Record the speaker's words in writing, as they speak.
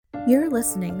You're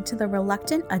listening to the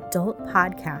Reluctant Adult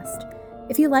Podcast.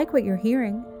 If you like what you're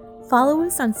hearing, follow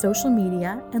us on social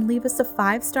media and leave us a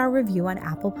 5-star review on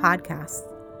Apple Podcasts.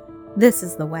 This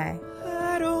is the way.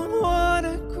 I don't want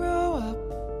to grow up.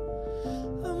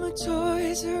 I'm a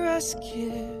Toys R Us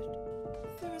kid.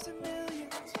 There's a million.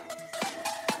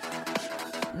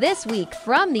 This week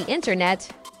from the internet,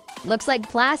 looks like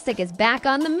plastic is back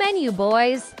on the menu,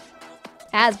 boys.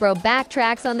 Hasbro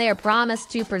backtracks on their promise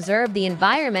to preserve the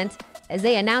environment as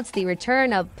they announce the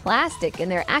return of plastic in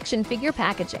their action figure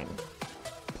packaging.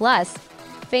 Plus,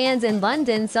 fans in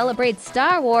London celebrate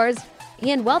Star Wars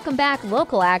and welcome back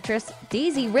local actress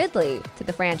Daisy Ridley to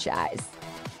the franchise.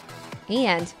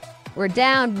 And we're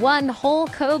down one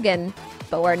Hulk Hogan,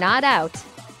 but we're not out.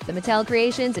 The Mattel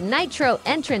Creations Nitro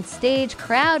entrance stage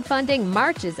crowdfunding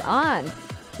marches on,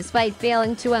 despite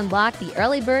failing to unlock the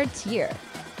early bird tier.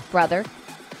 Brother,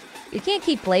 you can't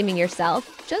keep blaming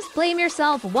yourself. Just blame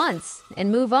yourself once and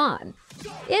move on.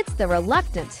 It's the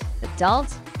Reluctant Adult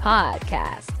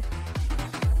Podcast.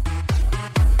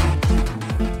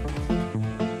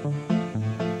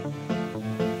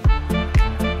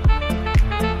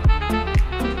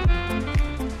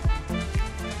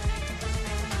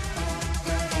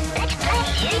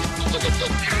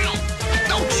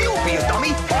 Don't you be a dummy!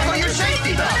 Follow your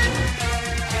safety belt!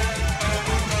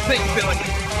 Think,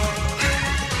 Billy.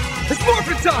 It's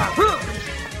morphin' time!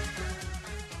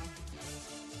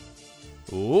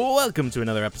 Welcome to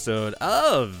another episode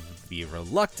of the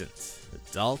Reluctant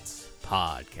Adult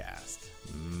Podcast.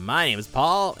 My name is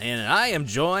Paul, and I am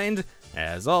joined,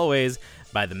 as always,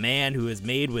 by the man who is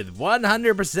made with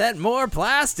 100% more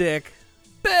plastic,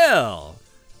 Bill.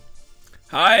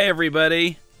 Hi,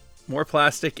 everybody. More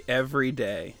plastic every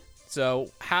day.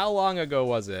 So, how long ago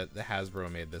was it that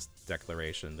Hasbro made this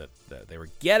declaration that they were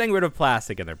getting rid of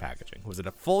plastic in their packaging? Was it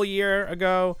a full year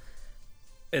ago?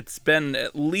 It's been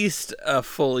at least a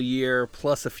full year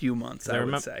plus a few months, I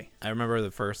would say. I remember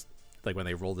the first, like when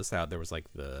they rolled this out, there was like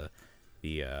the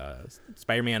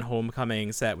Spider-Man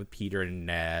Homecoming set with Peter and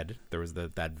Ned. There was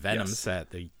that Venom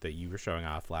set that you were showing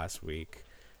off last week.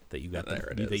 That you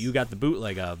got the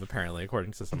bootleg of, apparently,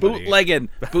 according to somebody. Bootlegged.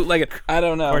 I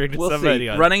don't know. We'll see.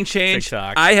 Running change.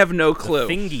 TikTok. I have no clue.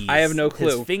 Fingies. I have no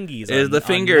clue. His fingies is on, the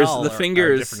fingers. on The Null fingers.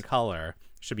 are a different color.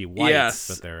 Should be white.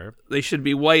 Yes. But they should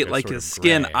be white like sort his of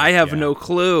skin. gray, I have yeah. no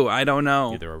clue. I don't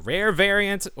know. Either a rare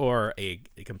variant or a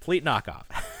complete knockoff.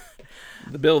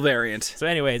 The Bill variant. So,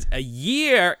 anyways, a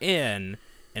year in,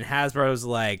 and Hasbro's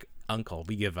like, Uncle,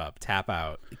 we give up. Tap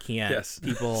out. Can't. Yes.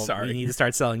 People. Sorry. We need to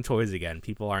start selling toys again.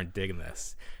 People aren't digging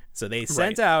this. So they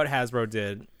sent out, Hasbro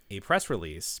did a press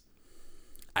release.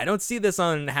 I don't see this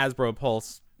on Hasbro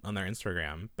Pulse on their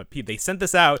Instagram, but they sent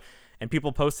this out and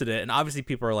people posted it. And obviously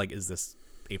people are like, is this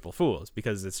April Fool's?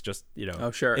 Because it's just,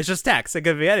 Oh, sure. It's just text. It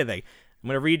could be anything. I'm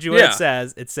going to read you what it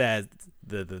says. It says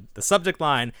the subject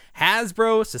line,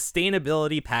 Hasbro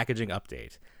Sustainability Packaging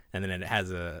Update. And then it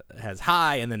has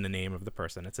hi and then the name of the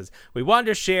person. It says, we wanted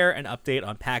to share an update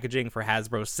on packaging for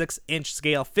Hasbro 6-inch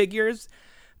scale figures.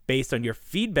 Based on your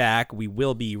feedback, we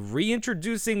will be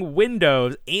reintroducing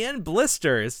windows and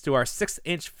blisters to our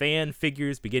 6-inch fan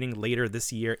figures beginning later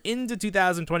this year into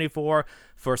 2024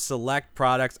 for select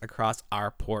products across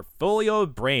our portfolio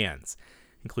of brands,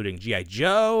 including G.I.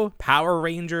 Joe, Power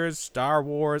Rangers, Star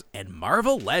Wars, and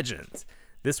Marvel Legends.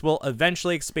 This will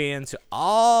eventually expand to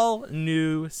all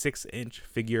new 6-inch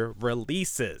figure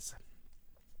releases.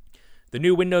 The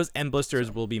new windows and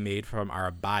blisters will be made from our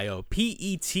bio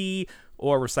PET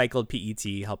or recycled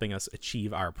PET, helping us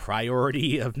achieve our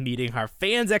priority of meeting our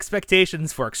fans'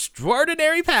 expectations for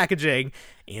extraordinary packaging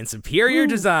and superior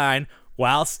design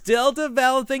while still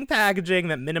developing packaging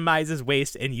that minimizes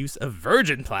waste and use of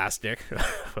virgin plastic.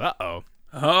 Uh-oh.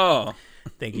 Oh.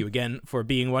 Thank you again for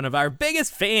being one of our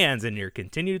biggest fans and your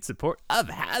continued support of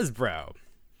Hasbro.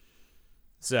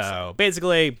 So,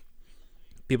 basically,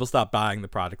 people stopped buying the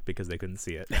product because they couldn't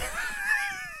see it.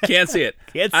 Can't see it.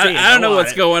 Can't see it. I don't know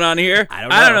what's going on here. I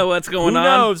don't know what's going on. Who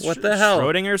knows? What the hell?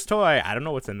 Schrodinger's toy. I don't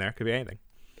know what's in there. Could be anything.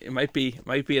 It might be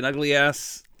an ugly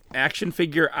ass action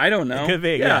figure. I don't know. It could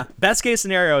be. Yeah. Best case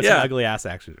scenario, it's an ugly ass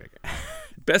action figure.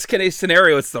 Best case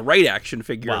scenario, it's the right action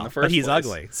figure in the first but he's place.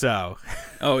 ugly. So.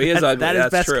 Oh, he is ugly. That is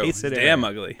That's best true. case scenario. Damn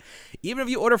ugly. Even if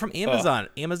you order from Amazon,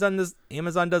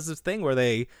 Amazon does this thing where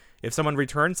if someone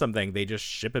returns something, they just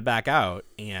ship it back out,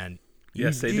 and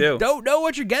you don't know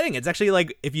what you're getting. It's actually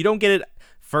like if you don't get it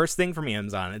first thing from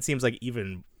Amazon, it seems like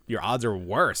even your odds are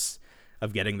worse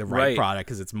of getting the right product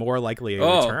because it's more likely a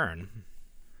return.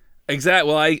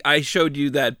 Exactly. Well, I showed you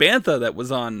that Bantha that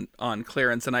was on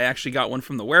clearance, and I actually got one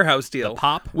from the warehouse deal. The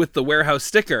pop? With the warehouse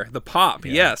sticker. The pop,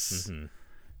 yes. Mm-hmm.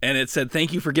 and it said,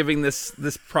 "Thank you for giving this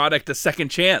product a second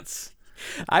chance."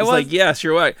 I was like, "Yes,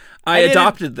 you're right. I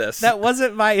adopted this." That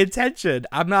wasn't my intention.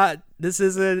 I'm not. This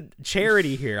is a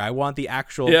charity here. I want the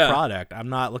actual product. I'm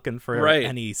not looking for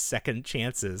any second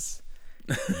chances.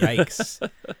 Yikes.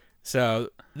 So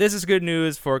this is good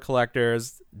news for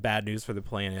collectors, bad news for the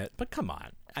planet. But come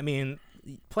on. I mean,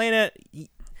 planet,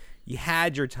 you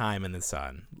had your time in the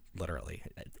sun, literally.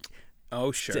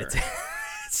 Oh, sure.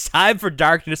 It's time for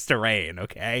darkness to reign,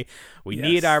 okay? We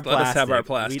need our plastic. Let us have our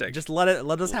plastic. Just let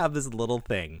us have this little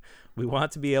thing. We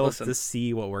want to be able to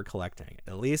see what we're collecting.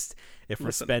 At least if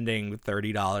we're spending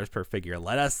 $30 per figure,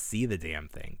 let us see the damn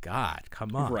thing. God,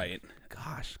 come on. Right.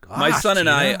 Gosh. My son and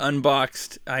I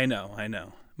unboxed. I know.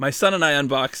 My son and I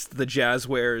unboxed the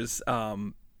Jazzwares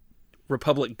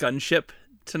Republic gunship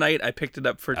tonight. I picked it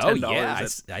up for $10. Oh, yeah.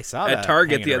 I saw that at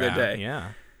Target the other around. day. Yeah.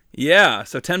 Yeah,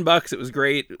 so $10. It was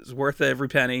great. It was worth every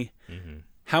penny. Mm-hmm.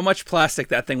 How much plastic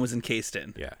that thing was encased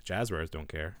in? Yeah, Jazzwares don't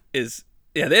care. They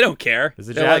don't care. Is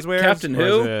it They're Jazzwares? Like, Captain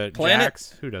Who? Is it Planet?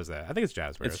 Jax? Who does that? I think it's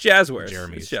Jazzwares. It's Jazzwares.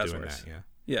 Jeremy's Jazzwares. doing that.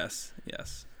 Yeah.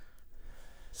 Yes.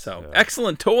 So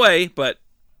excellent toy, but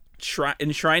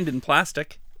enshrined in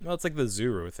plastic. Well, it's like the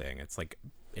Zuru thing. It's like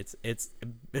it's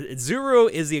Zuru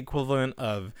is the equivalent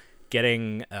of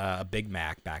getting a Big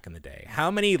Mac back in the day.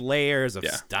 How many layers of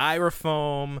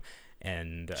styrofoam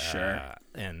and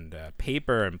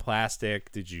paper and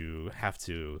plastic did you have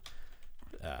to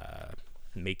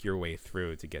make your way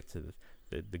through to get to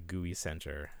the gooey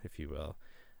center, if you will?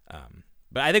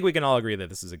 But I think we can all agree that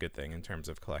this is a good thing in terms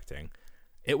of collecting.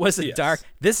 It was a dark.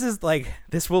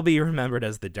 This will be remembered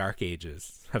as the dark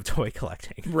ages of toy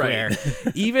collecting. Right. Where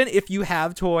even if you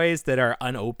have toys that are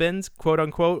unopened, quote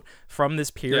unquote, from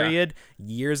this period,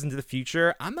 years into the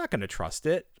future, I'm not going to trust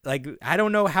it. Like, I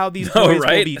don't know how these toys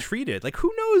will be treated. Like,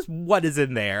 who knows what is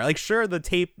in there? Like, sure, the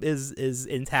tape is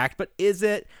intact, but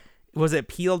was it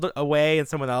peeled away and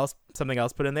something else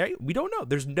put in there? We don't know.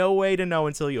 There's no way to know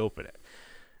until you open it.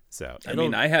 So I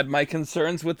mean, I had my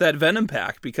concerns with that Venom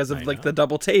pack because of the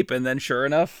double tape, and then sure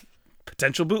enough,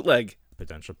 potential bootleg.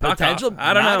 Potential.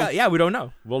 I don't know. Yeah, we don't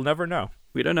know. We'll never know.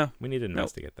 We don't know. We need to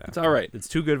investigate that. It's all right. It's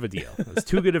too good of a deal. It's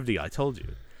too good of a deal. I told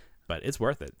you. But it's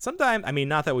worth it. Sometimes, I mean,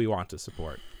 not that we want to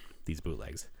support these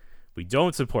bootlegs. We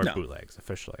don't support bootlegs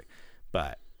officially.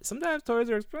 But sometimes toys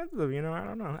are expensive, you know. I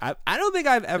don't know. I don't think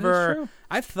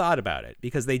I've thought about it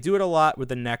because they do it a lot with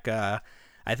the NECA.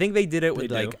 I think they did it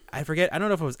with I forget. I don't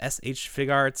know if it was SH Fig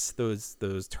Arts,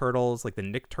 those turtles, like the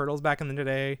Nick turtles back in the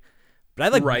day.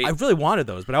 But I really wanted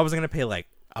those, but I wasn't gonna pay like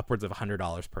upwards of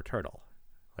 $100 per turtle.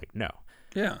 Like, no.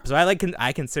 Yeah. So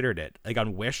I considered it. Like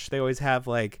on Wish, they always have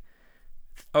like.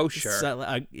 Oh sure. So,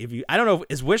 I don't know,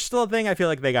 is Wish still a thing? I feel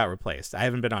like they got replaced. I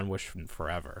haven't been on Wish in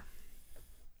forever.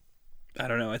 I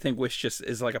don't know. I think Wish just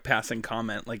is like a passing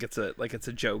comment, like it's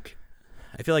a joke.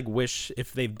 I feel like Wish,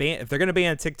 if they're gonna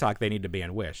ban TikTok, they need to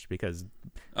ban Wish because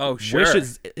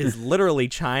Wish is literally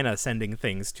China sending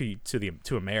things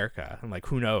to America. I'm like,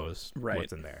 who knows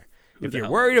what's in there? If you're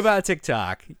worried about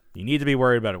TikTok, you need to be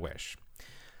worried about a Wish.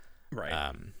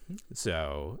 Right.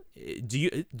 So do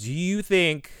you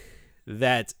think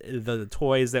that the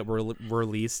toys that were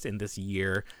released in this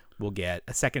year will get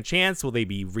a second chance? Will they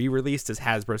be re-released? Does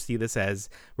Hasbro see this as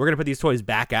we're going to put these toys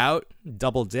back out,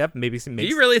 double dip? Maybe. Do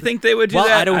you really think they would do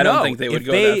that? I don't think they would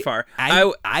go that far.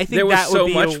 I think that would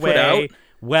be a way.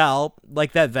 Well,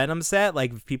 like that Venom set,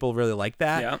 like people really like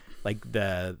that. Yeah. Like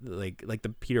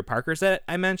the Peter Parker set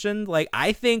I mentioned. Like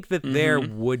I think that there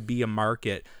would be a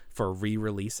market for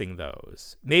re-releasing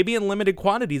those. Maybe in limited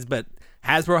quantities, but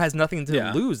Hasbro has nothing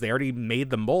to lose. They already made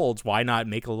the molds. Why not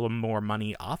make a little more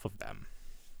money off of them?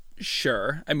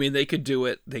 Sure. I mean, they could do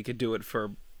it. They could do it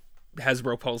for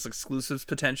Hasbro Pulse exclusives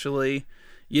potentially.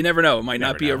 You never know. It might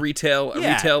not be a retail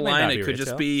line. It could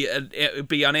just be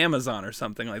on Amazon or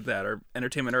something like that, or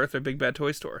Entertainment Earth or Big Bad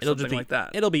Toy Store, something like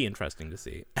that. It'll be interesting to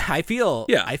see. I feel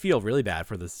really bad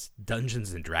for this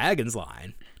Dungeons and Dragons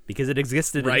line because it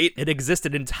existed. It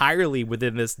existed entirely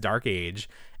within this dark age,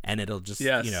 and it'll just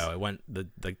it went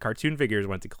the cartoon figures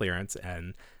went to clearance,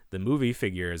 and the movie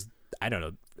figures, I don't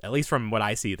know. At least from what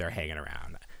I see, they're hanging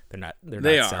around. They're not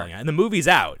selling it. And the movie's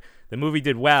out. The movie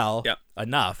did well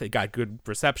enough. It got good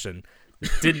reception. It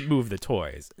didn't move the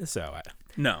toys. So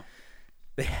no.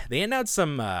 They announced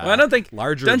some I don't think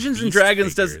larger Dungeons and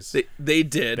Dragons figures. They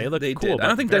did. They look cool. I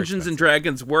don't think Dungeons and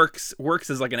Dragons works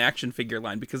as like an action figure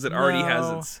line because it already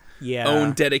has its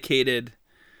own dedicated,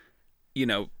 I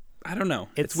don't know.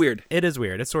 It's weird. It is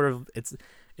weird. It's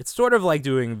sort of like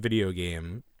doing video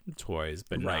game toys,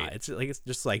 but not. It's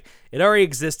just like it already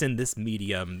exists in this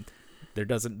medium. They're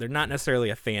not necessarily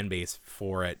a fan base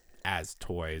for it as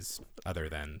toys other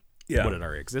than what it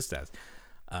already exists as.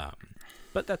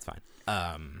 But that's fine.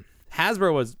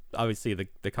 Hasbro was obviously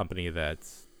the company that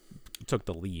took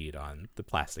the lead on the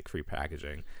plastic-free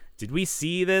packaging. Did we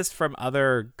see this from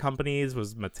other companies?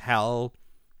 Was Mattel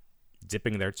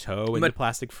dipping their toe into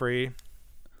plastic-free?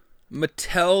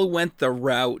 Mattel went the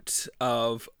route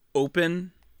of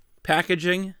open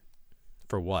packaging.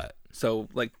 For what? So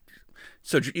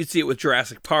you see it with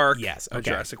Jurassic Park, yes,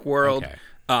 Jurassic World. Okay.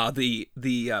 The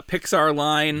Pixar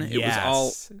line, it was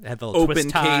all had the little open twist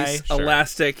tie, case, sure.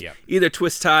 Elastic, Yep. either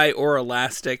twist tie or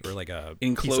elastic, or like a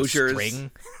enclosures. Piece of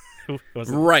string.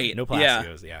 Right? No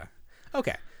plasticos. Yeah.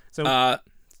 Okay. So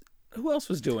who else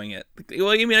was doing it?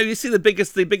 Well, you mean you see the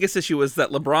biggest issue was that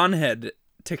LeBron had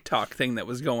TikTok thing that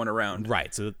was going around.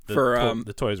 Right. So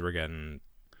the toys were getting.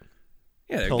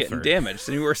 Yeah, they're pilfered. getting damaged,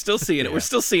 and we're still seeing it. Yeah. We're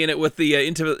still seeing it with the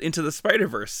Into the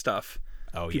Spider-Verse stuff.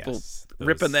 Oh, people yes.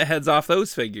 ripping the heads off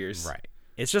those figures. Right.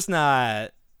 It's just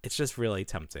not. It's just really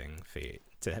tempting fate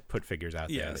to put figures out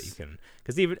there that you can.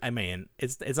 Because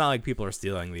it's not like people are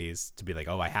stealing these to be like,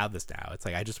 oh, I have this now. It's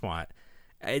like I just want.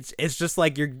 It's just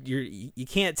like you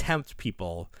can't tempt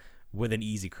people with an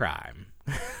easy crime.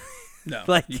 No,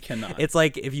 like you cannot. It's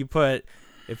like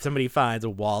if somebody finds a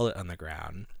wallet on the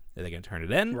ground, are they going to turn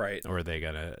it in? Right. Or are they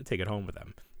going to take it home with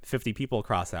them? 50 people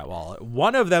cross that wallet.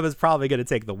 One of them is probably going to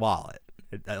take the wallet.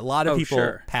 A lot of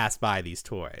people pass by these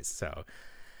toys.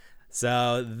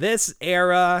 So this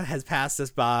era has passed us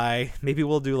by. Maybe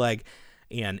we'll do like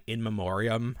an in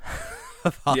memoriam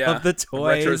of all of the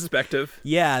toys. Retrospective.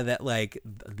 Yeah, that like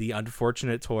the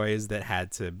unfortunate toys that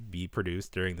had to be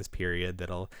produced during this period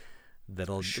that'll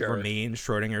remain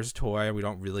Schrodinger's toy. We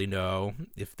don't really know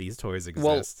if these toys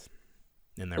exist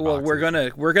in their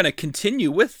boxes. we're gonna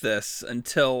continue with this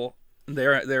until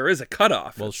there is a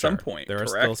cutoff at some point. There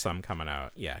correct? are still some coming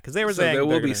out. Yeah, because they were saying there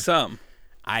will be some.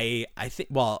 I think.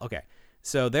 Well, okay.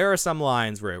 So there are some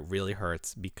lines where it really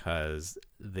hurts because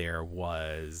there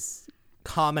was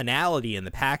commonality in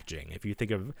the packaging. If you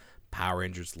think of Power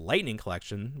Rangers Lightning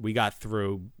Collection, we got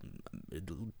through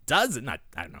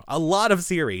a lot of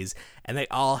series, and they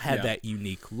all had that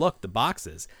unique look, the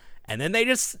boxes, and then they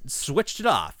just switched it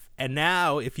off. And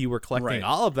now, if you were collecting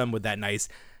all of them with that nice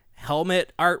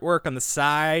helmet artwork on the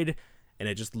side, and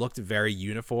it just looked very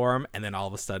uniform, and then all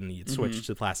of a sudden you'd switch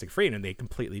to plastic free, and they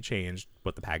completely changed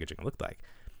what the packaging looked like.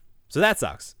 So that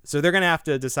sucks. So they're going to have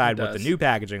to decide what the new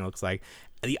packaging looks like.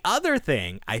 The other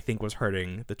thing I think was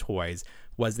hurting the toys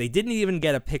was they didn't even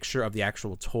get a picture of the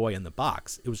actual toy in the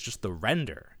box. It was just the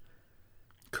render.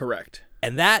 Correct.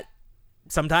 And that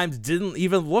sometimes didn't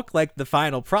even look like the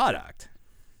final product.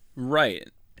 Right.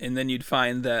 And then you'd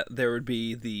find that there would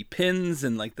be the pins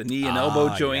and like the knee and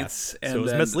elbow joints, and so it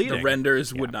was then misleading. The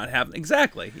renders would not have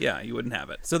exactly. Yeah, you wouldn't have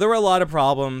it. So there were a lot of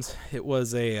problems. It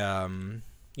was a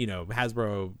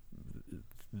Hasbro,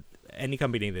 any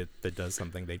company that does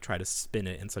something, they try to spin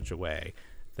it in such a way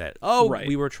that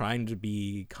we were trying to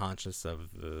be conscious of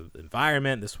the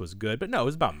environment. This was good, but no, it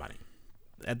was about money.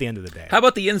 At the end of the day. How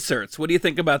about the inserts? What do you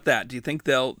think about that? Do you think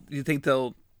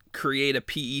they'll create a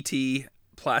PET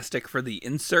plastic for the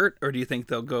insert, or do you think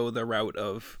they'll go the route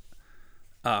of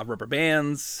rubber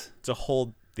bands to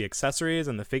hold the accessories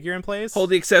and the figure in place?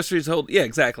 Yeah,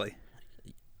 exactly.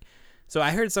 So I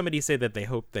heard somebody say that they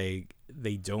hope they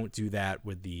don't do that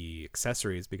with the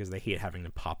accessories because they hate having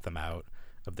to pop them out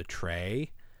of the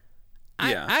tray.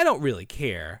 I don't really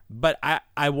care, but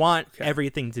I want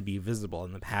everything to be visible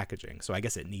in the packaging, so I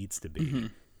guess it needs to be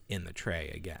in the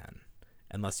tray again,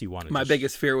 unless you want to. My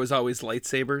biggest fear was always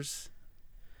lightsabers.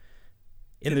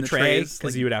 In the tray,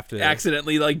 because you would have to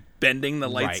accidentally like bending the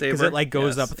lightsaber, because it like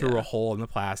goes up through a hole in the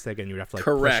plastic, and you would have to like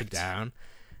push it down.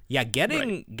 Yeah,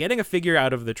 getting a figure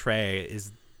out of the tray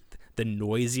is the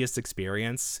noisiest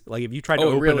experience. Like if you tried to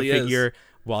open a figure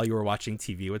while you were watching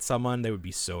TV with someone, they would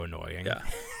be so annoying. Yeah,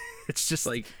 it's just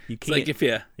like you can't. It's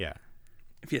like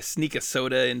if you sneak a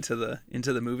soda into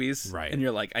the movies, and you're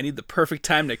like, I need the perfect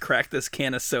time to crack this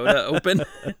can of soda open.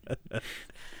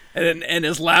 And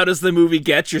as loud as the movie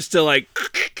gets, you're still like,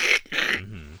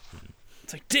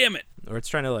 it's like, damn it. Or it's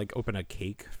trying to like open a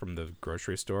cake from the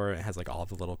grocery store. It has like all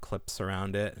the little clips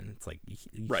around it, and it's like you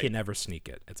can never sneak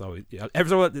it. It's always they're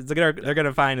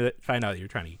gonna find out that you're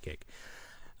trying to eat cake.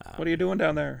 What are you doing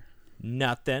down there?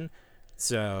 Nothing.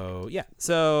 So yeah.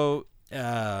 So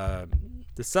to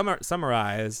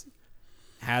summarize,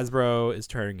 Hasbro is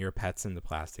turning your pets into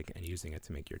plastic and using it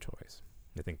to make your toys.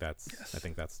 I think that's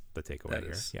the takeaway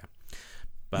here. Yeah,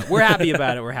 but we're happy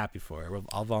about it. We're happy for it.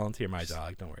 I'll volunteer my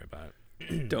dog. Don't worry about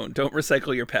it. Don't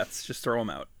recycle your pets. Just throw them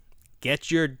out.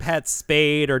 Get your pets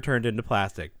spayed or turned into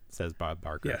plastic, says Bob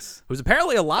Barker. Yes, who's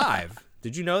apparently alive.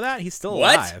 Did you know that? He's still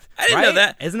what? alive. I didn't know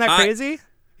that. Isn't that crazy?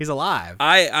 He's alive.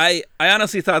 I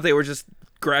honestly thought they were just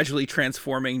gradually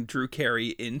transforming Drew Carey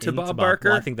into Bob Barker.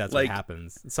 Well, I think that's what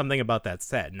happens. Something about that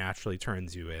set naturally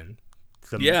turns you in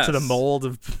to the mold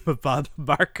of Bob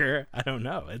Barker. I don't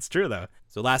know. It's true, though.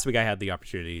 So last week I had the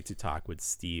opportunity to talk with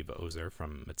Steve Ozer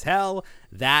from Mattel.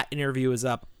 That interview is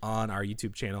up on our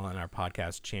YouTube channel and our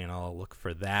podcast channel. Look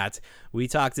for that. We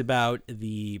talked about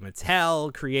the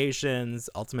Mattel Creations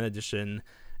Ultimate Edition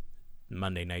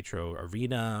Monday Nitro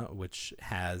Arena, which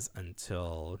has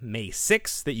until May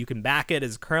 6th that you can back it.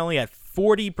 Is currently at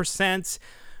 40%,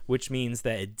 which means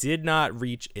that it did not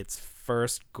reach its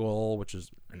first goal, which is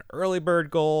an early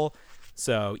bird goal.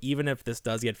 So even if this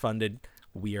does get funded,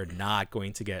 we are not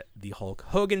going to get the Hulk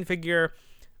Hogan figure,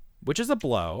 which is a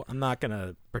blow. I'm not going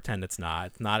to pretend it's not.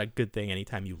 It's not a good thing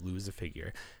anytime you lose a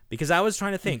figure. Because I was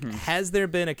trying to think, has there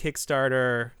been a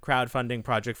Kickstarter crowdfunding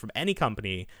project from any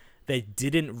company that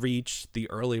didn't reach the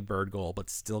early bird goal but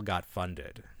still got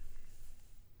funded?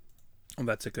 Well,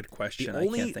 that's a good question. I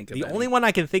can't think of the only one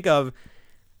I can think of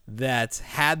that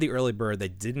had the early bird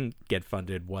that didn't get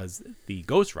funded was the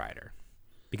Ghost Rider,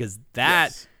 because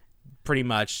that pretty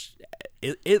much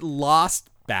it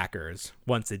lost backers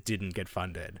once it didn't get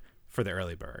funded for the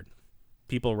early bird.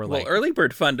 People were like, early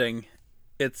bird funding,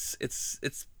 it's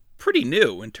pretty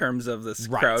new in terms of this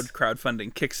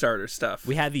crowdfunding Kickstarter stuff.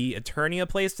 We had the Eternia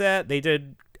playset. They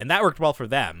did, and that worked well for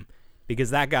them because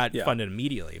that got funded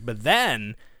immediately. But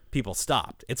then people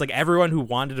stopped. It's like everyone who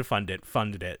wanted to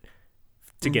funded it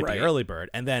to get the early bird,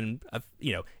 and then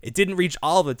it didn't reach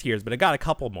all the tiers, but it got a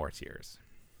couple more tiers.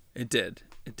 It did.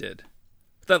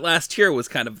 That last tier was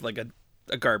kind of like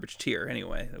a garbage tier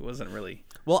anyway. It wasn't really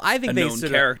I think a known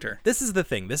character. This is the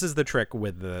thing. This is the trick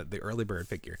with the early bird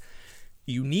figure.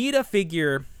 You need a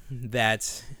figure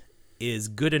that is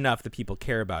good enough that people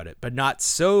care about it, but not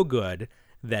so good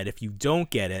that if you don't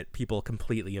get it, people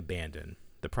completely abandon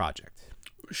the project.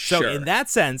 Sure. So in that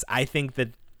sense, I think that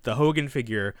the Hogan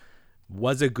figure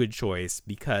was a good choice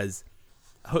because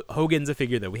Hogan's a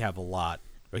figure that we have a lot,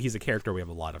 or he's a character we have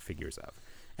a lot of figures of.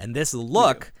 And this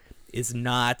look is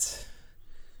not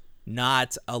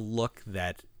a look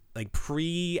that, like,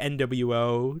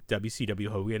 pre-NWO WCW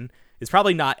Hogan is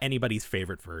probably not anybody's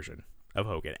favorite version of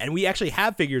Hogan. And we actually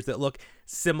have figures that look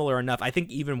similar enough. I think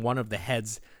even one of the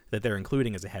heads that they're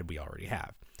including is a head we already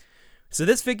have. So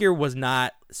this figure was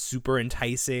not super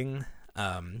enticing.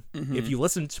 If you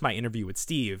listen to my interview with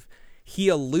Steve, he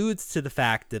alludes to the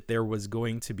fact that there was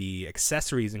going to be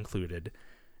accessories included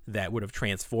that would have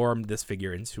transformed this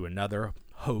figure into another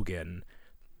Hogan,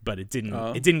 but it didn't.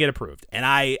 It didn't get approved. And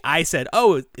I said,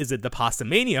 "Oh, is it the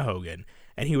Pastamania Hogan?"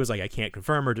 And he was like, "I can't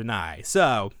confirm or deny."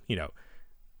 So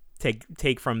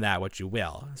take from that what you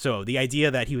will. So the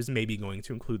idea that he was maybe going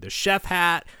to include the chef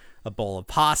hat, a bowl of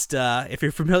pasta. If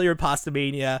you're familiar with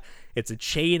Pastamania, it's a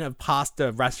chain of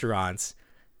pasta restaurants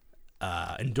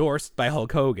endorsed by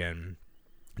Hulk Hogan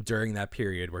during that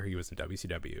period where he was in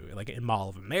WCW. Like in Mall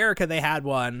of America, they had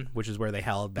one, which is where they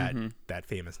held that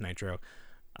famous Nitro.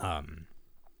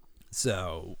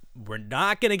 So we're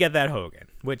not going to get that Hogan,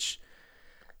 which,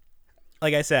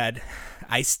 like I said,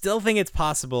 I still think it's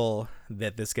possible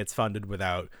that this gets funded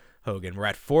without Hogan. We're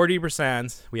at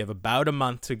 40%. We have about a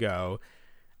month to go.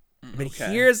 But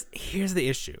here's the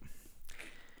issue.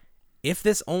 If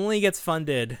this only gets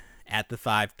funded at the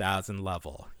 5,000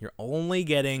 level, you're only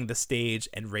getting the stage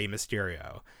and Rey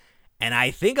Mysterio. And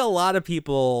I think a lot of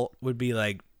people would be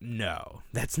like, no,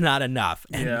 that's not enough,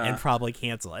 and probably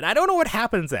cancel. And I don't know what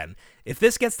happens then. If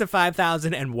this gets to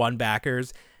 5,001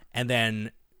 backers and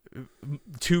then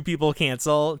 2 people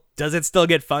cancel, does it still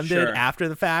get funded after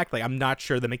the fact? Like, I'm not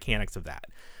sure the mechanics of that.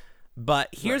 But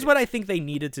here's what I think they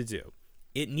needed to do.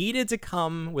 It needed to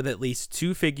come with at least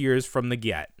 2 figures from the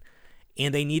get,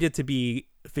 and they needed to be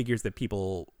figures that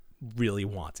people really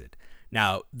wanted.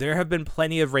 Now, there have been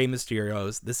plenty of Rey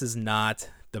Mysterios. This is not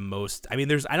the most... I mean,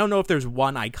 I don't know if there's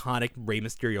one iconic Rey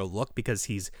Mysterio look, because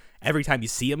every time you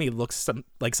see him, he looks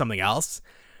like something else.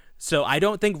 So I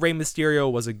don't think Rey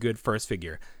Mysterio was a good first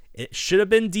figure. It should have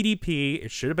been DDP.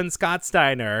 It should have been Scott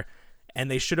Steiner.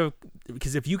 And they should have...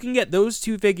 Because if you can get those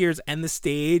 2 figures and the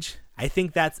stage, I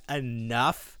think that's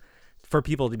enough for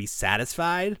people to be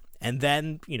satisfied. And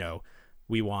then,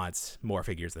 we want more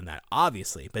figures than that,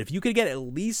 obviously. But if you could get at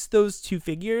least those 2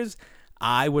 figures,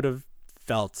 I would have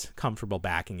felt comfortable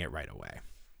backing it right away.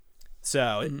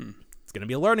 So it's going to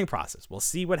be a learning process. We'll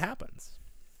see what happens.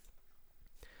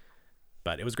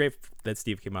 But it was great that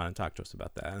Steve came on and talked to us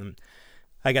about that. And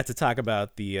I got to talk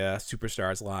about the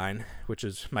Superstars line, which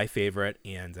is my favorite.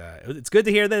 And it's good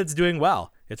to hear that it's doing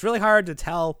well. It's really hard to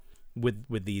tell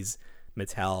with these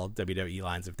Mattel WWE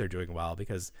lines if they're doing well,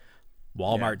 because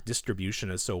Walmart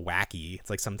distribution is so wacky. It's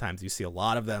like sometimes you see a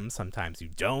lot of them, sometimes you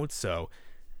don't. So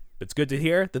it's good to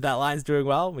hear that line's doing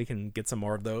well. We can get some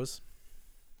more of those.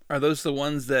 Are those the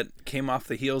ones that came off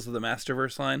the heels of the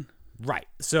Masterverse line? Right.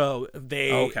 So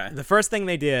the first thing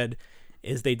they did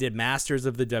is they did Masters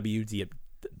of the WWE.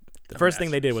 The first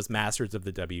thing they did was Masters of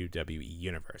the WWE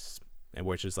Universe, and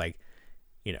which is like,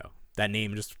 you know, that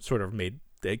name just sort of made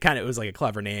it kind of, it was like a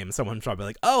clever name. Someone probably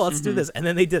like, oh, let's do this. And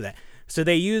then they did that. So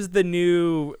they used the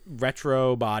new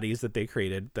retro bodies that they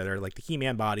created that are like the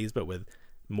He-Man bodies, but with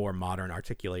more modern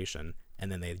articulation.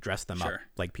 And then they dressed them up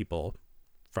like people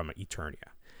from Eternia.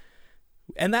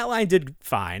 And that line did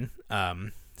fine.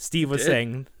 Steve was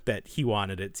saying that he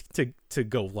wanted it to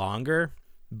go longer,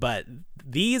 but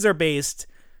these are based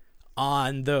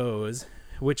on those,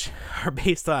 which are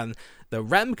based on the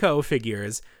Remco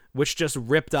figures, which just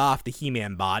ripped off the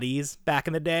He-Man bodies back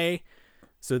in the day.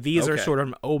 So these are sort of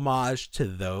an homage to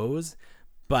those.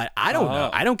 But I don't know.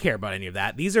 I don't care about any of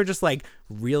that. These are just like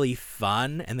really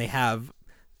fun, and they have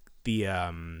the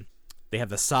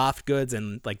soft goods,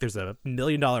 and like there's a $1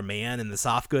 million man, and the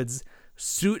soft goods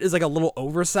suit is like a little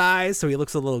oversized, so he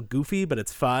looks a little goofy, but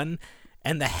it's fun.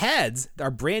 And the heads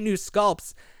are brand new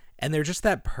sculpts, and they're just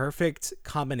that perfect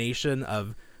combination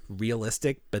of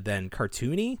realistic but then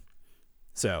cartoony.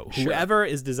 So whoever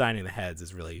is designing the heads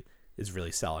is really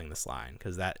selling this line,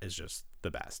 because that is just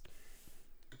the best.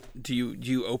 Do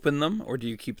you open them, or do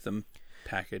you keep them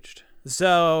packaged?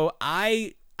 So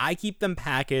I keep them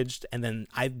packaged, and then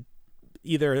I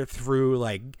either through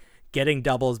like getting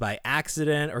doubles by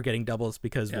accident or getting doubles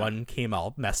because one came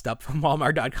all messed up from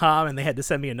Walmart.com and they had to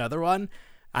send me another one.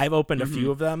 I've opened a few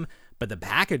of them, but the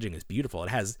packaging is beautiful. It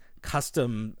has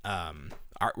custom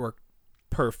artwork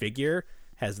per figure,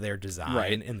 has their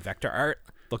design in vector art.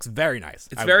 Looks very nice.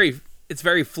 It's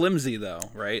very flimsy though,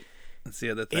 right? That's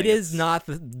the other thing. It is not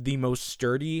the most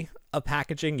sturdy of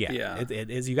packaging. Yeah. It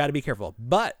is. You got to be careful.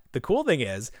 But the cool thing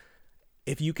is,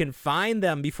 if you can find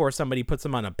them before somebody puts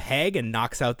them on a peg and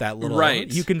knocks out that little,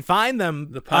 you can find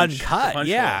them uncut. Hole.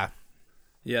 Yeah,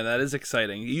 that is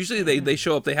exciting. Usually they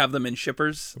show up. They have them in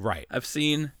shippers. Right. I've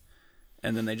seen,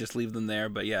 and then they just leave them there.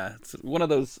 But yeah, it's one of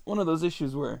those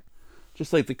issues where,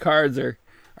 just like the cards are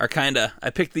kind of. I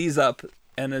picked these up,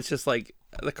 and it's just like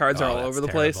the cards are all over the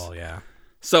place. Yeah.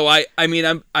 So I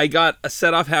got a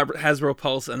set off Hasbro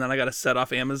Pulse, and then I got a set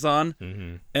off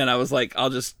Amazon, and I was like, I'll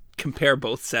just compare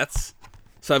both sets.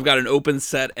 So I've got an open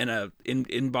set and a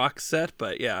in-box set,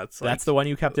 but yeah, it's like... That's the one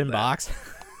you kept in box?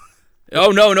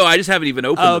 Oh, no, I just haven't even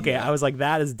opened them okay. Yet. I was like,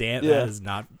 that is damn... Yeah. That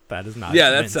is not...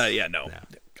 Yeah, that's... no.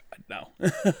 God,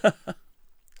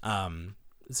 no.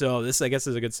 So this, I guess,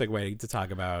 is a good segue to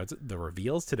talk about the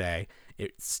reveals today.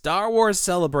 It's Star Wars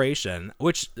Celebration,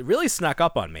 which really snuck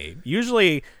up on me.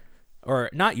 Usually, or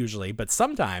not usually, but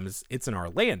sometimes it's in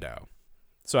Orlando.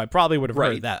 So I probably would have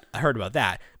heard about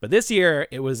that. But this year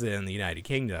it was in the United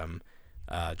Kingdom,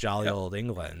 jolly old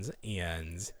England.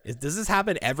 And does this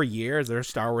happen every year? Is there a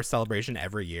Star Wars Celebration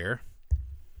every year?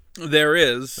 There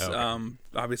is. Okay.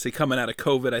 Obviously, coming out of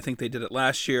COVID, I think they did it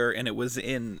last year, and it was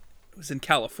in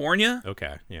California.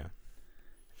 Okay, yeah.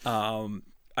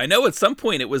 I know at some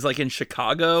point it was like in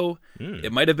Chicago.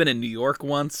 It might have been in New York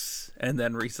once, and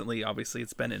then recently, obviously,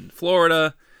 it's been in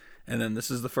Florida, and then this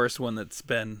is the first one that's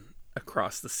been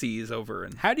across the seas over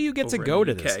in. How do you get to go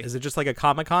to this? Is it just like a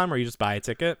Comic-Con where you just buy a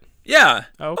ticket? Yeah.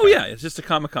 Oh yeah, it's just a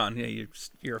Comic-Con. Yeah,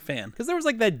 you're a fan. Because there was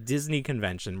like that Disney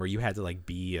convention where you had to like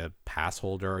be a pass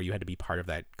holder, or you had to be part of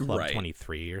that Club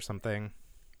 23 or something.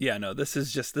 Yeah, no, this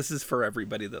is for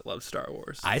everybody that loves Star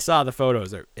Wars. I saw the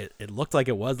photos. It looked like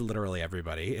it was literally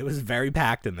everybody. It was very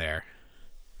packed in there.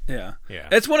 Yeah.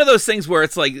 It's one of those things where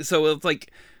it's like, so it's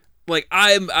like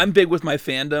I'm big with my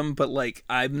fandom, but like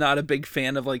I'm not a big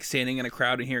fan of like standing in a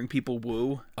crowd and hearing people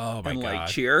woo and like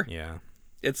cheer. Yeah.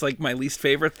 It's like my least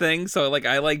favorite thing. So like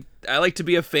I like to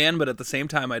be a fan, but at the same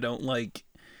time I don't like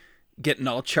getting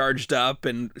all charged up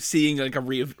and seeing like a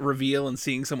reveal and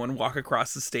seeing someone walk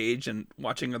across the stage and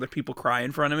watching other people cry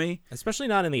in front of me. Especially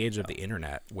not in the age of the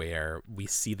internet where we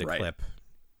see the clip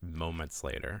moments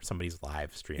later. Somebody's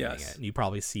live streaming it. And you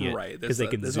probably see it because they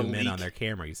can zoom in on their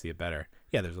camera. You see it better.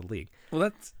 Yeah, there's a leak.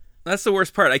 Well, that's the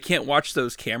worst part. I can't watch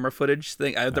those camera footage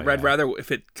thing. I'd rather, if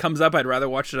it comes up, I'd rather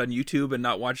watch it on YouTube and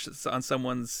not watch it on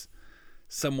someone's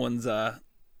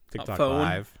TikTok phone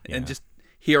Live and just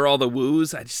hear all the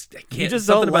woos. I can't. You just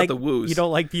something don't like about the woos. You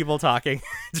don't like people talking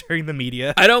during the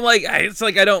media. I don't like. It's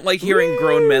like I don't like hearing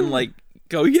grown men like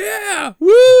go yeah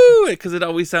woo, because it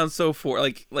always sounds so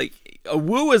like a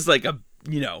woo is like a,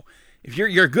 you know, if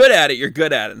you're good at it, you're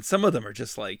good at it, and some of them are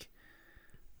just like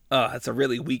Oh, that's a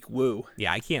really weak woo.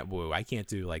 Yeah, I can't woo. I can't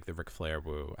do like the Ric Flair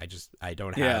woo. I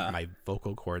don't have my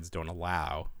vocal cords don't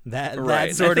allow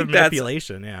that sort of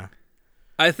manipulation. Yeah.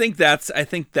 I think that's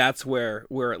where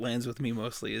it lands with me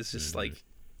mostly is just like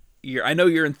I know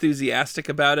you're enthusiastic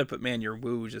about it, but man, your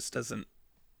woo just doesn't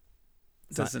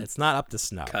it's not up to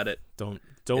snuff. Cut it. Don't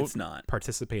it's not.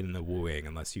 participate in the wooing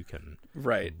unless you can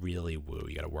really woo.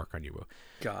 You got to work on your woo.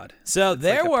 God. So it's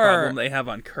there like were a problem they have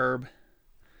on Curb.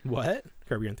 What?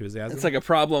 Curb Your Enthusiasm? It's like a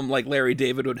problem like Larry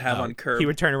David would have on Curb. He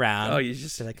would turn around. Oh, you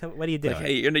just be like, what are you doing? Like,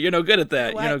 hey, you're no good at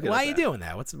that. Why are you doing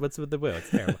that? What's with the woo?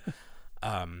 It's terrible.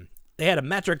 They had a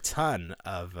metric ton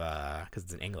of because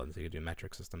it's in England, so you could do a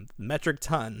metric system. Metric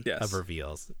ton of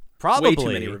reveals. Probably way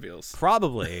too many reveals.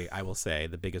 Probably, I will say,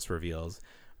 the biggest reveals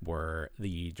were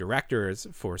the directors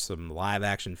for some live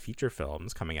action feature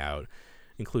films coming out,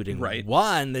 including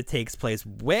one that takes place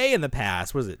way in the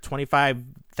past. Was it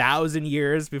 25,000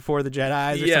 years before the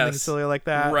Jedis or something silly like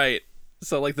that? Right.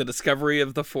 So like the discovery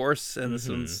of the Force, and this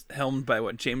one's helmed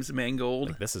by James Mangold.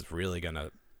 Like, this is really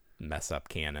gonna mess up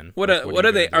canon. What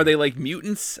are they? Are they like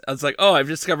mutants? I was like, oh, I've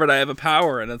discovered I have a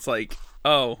power, and it's like,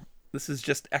 oh, this is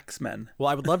just X-Men. Well,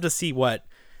 I would love to see what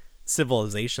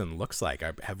civilization looks like.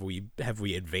 Have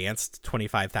we advanced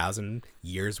 25,000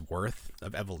 years worth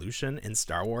of evolution in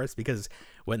Star Wars? Because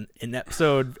when in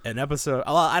episode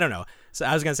well, I don't know. So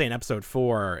I was gonna say in episode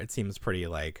 4, it seems pretty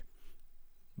like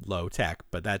low tech,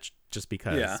 but that's just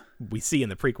because we see in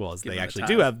the prequels they actually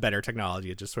do have better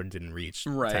technology. It just sort of didn't reach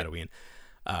Tatooine.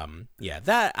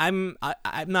 That I'm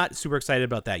not super excited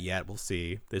about that yet. We'll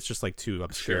see. It's just like too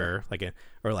obscure,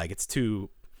 it's too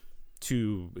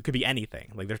it could be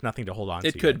anything. Like there's nothing to hold on to.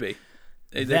 It could be.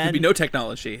 There could be no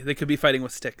technology. They could be fighting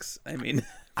with sticks. I mean,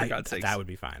 for God's sakes. That would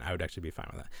be fine. I would actually be fine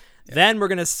with that. Yeah. Then we're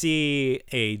gonna see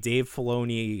a Dave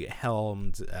Filoni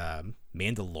helmed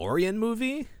Mandalorian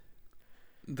movie.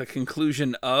 The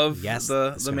conclusion of the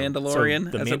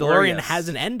Mandalorian. So the Mandalorian has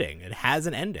an ending. It has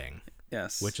an ending.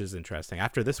 Yes, which is interesting.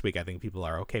 After this week, I think people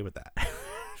are okay with that.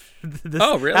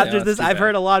 Oh, really? After this, I've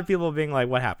heard a lot of people being like,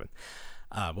 "What happened?"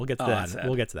 We'll get to that.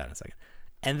 We'll get to that in a second.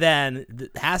 And then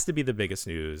it has to be the biggest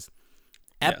news.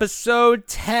 Episode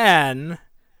 10.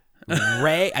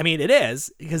 Rey. I mean, it is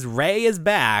because Rey is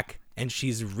back and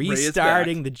she's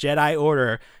restarting the Jedi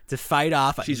Order to fight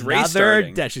off she's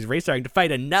restarting to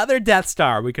fight another Death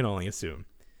Star. We can only assume.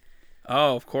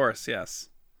 Oh, of course, yes.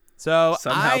 So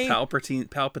somehow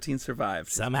Palpatine survived.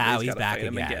 Somehow he's back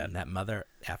again. That mother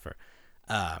effer.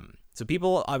 So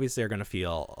people obviously are going to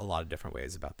feel a lot of different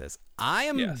ways about this. I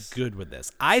am good with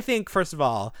this. I think, first of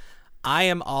all, I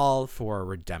am all for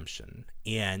redemption.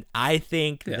 And I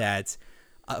think that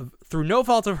through no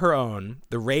fault of her own,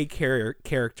 the Rey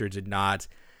character did not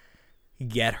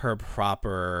get her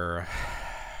proper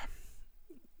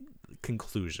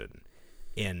conclusion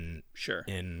in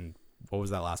what was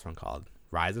that last one called?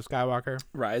 Rise of Skywalker?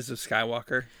 Rise of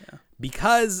Skywalker, yeah.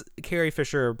 Because Carrie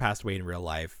Fisher passed away in real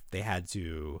life, they had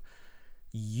to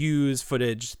use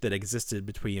footage that existed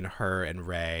between her and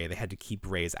Rey. They had to keep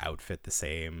Rey's outfit the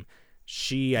same.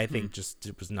 She, I think,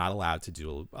 just was not allowed to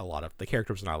do the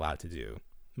character was not allowed to do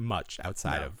much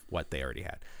outside of what they already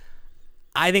had.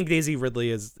 I think Daisy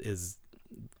Ridley is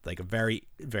like a very,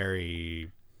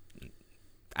 very,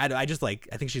 I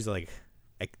think she's like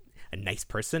a nice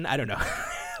person. I don't know.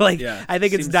 I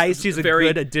think it's nice. She's a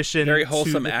good addition. Very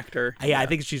wholesome actor. Yeah, I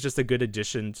think she's just a good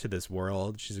addition to this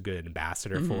world. She's a good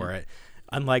ambassador for it.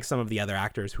 Unlike some of the other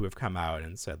actors who have come out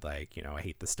and said, like, you know, I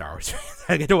hate the Star Wars.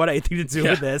 I don't want anything to do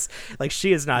with this. Like,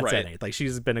 she has not said anything. Like,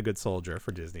 she's been a good soldier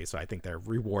for Disney, so I think they're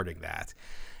rewarding that.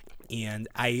 And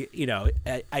I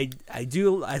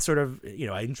sort of,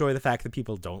 I enjoy the fact that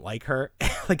people don't like her,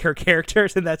 like her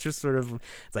characters, and that's just sort of,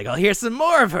 it's like, oh, here's some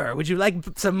more of her. Would you like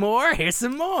some more? Here's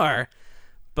some more.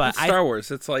 But it's Star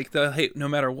Wars, it's like the hate no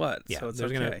matter what. Yeah, so it's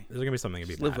there's gonna be something to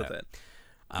be live with it.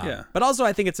 But also,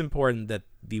 I think it's important that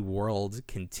the world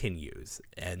continues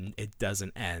and it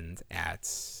doesn't end at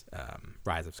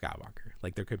Rise of Skywalker.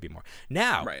 Like, there could be more.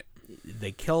 Now,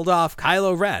 they killed off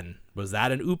Kylo Ren. Was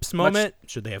that an oops moment?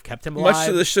 Should they have kept him alive? Much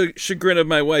to the chagrin of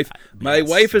my wife. My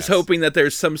wife is hoping that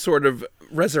there's some sort of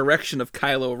resurrection of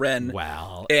Kylo Ren.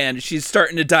 Wow. And she's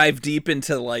starting to dive deep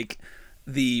into, like,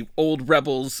 the old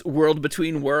Rebels World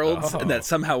Between Worlds, and that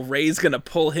somehow Rey's gonna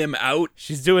pull him out.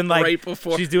 She's doing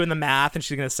she's doing the math, and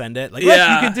she's gonna send it. Like, look, you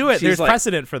can do it. There's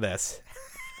precedent for this.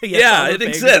 It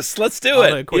exists. Let's do it.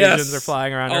 All the equations are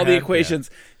flying around. All the equations.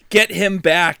 Get him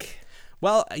back.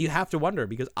 Well, you have to wonder,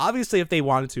 because obviously, if they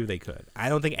wanted to, they could. I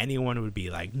don't think anyone would be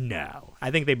like, no.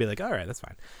 I think they'd be like, all right, that's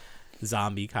fine.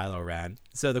 Zombie Kylo Ren.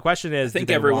 So the question is, do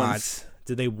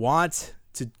they want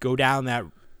to go down that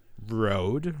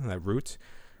route,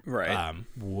 Right.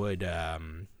 Would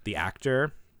the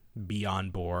actor be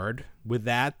on board with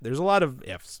that? There's a lot of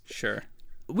ifs. Sure.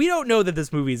 We don't know that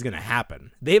this movie is going to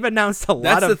happen. They've announced a lot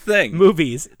That's of the thing.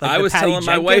 movies. Like I was telling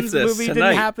my wife this movie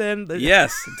tonight. didn't happen.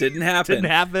 Yes, didn't happen.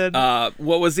 Didn't happen.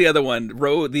 What was the other one?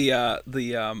 I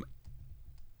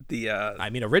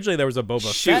mean, originally there was a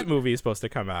Boba Fett movie supposed to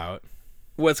come out.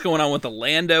 What's going on with the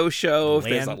Lando show? If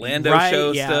there's a Lando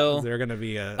show still, is there going to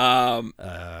be a?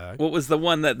 What was the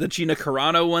one that the Gina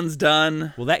Carano one's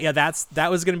done? Well, that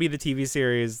was going to be the TV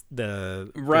series.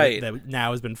 That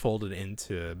now has been folded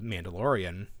into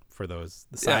Mandalorian for those.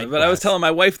 The side but I was telling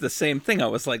my wife the same thing. I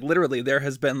was like, literally, there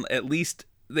has been at least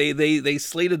they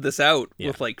slated this out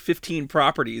with like 15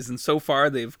 properties, and so far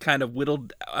they've kind of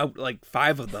whittled out like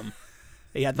 5 of them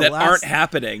that aren't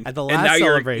happening. At the last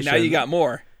celebration, now you got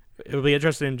more. It would be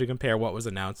interesting to compare what was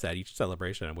announced at each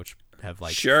celebration and which have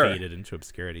faded into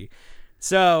obscurity.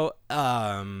 So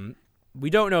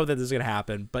we don't know that this is going to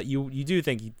happen, but you do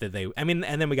think that they. I mean,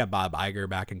 and then we got Bob Iger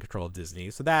back in control of Disney,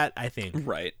 so that I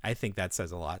think that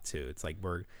says a lot too. It's like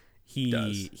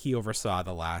he oversaw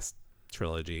the last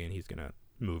trilogy and he's going to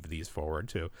move these forward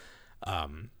too.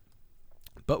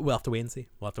 But we'll have to wait and see.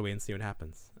 We'll have to wait and see what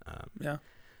happens.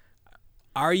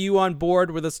 Are you on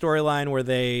board with a storyline where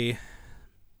they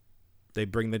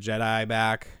bring the Jedi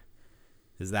back?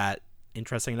 Is that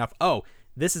interesting enough? Oh,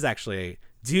 this is actually...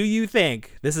 Do you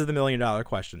think... This is the $1 million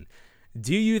question.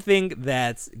 Do you think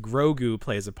that Grogu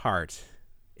plays a part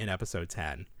in Episode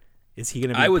 10? Is he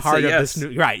going to be part of this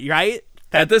new... Right?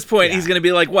 At this point, he's going to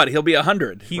be like, what? He'll be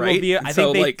 100, He right? will be... I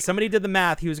think somebody did the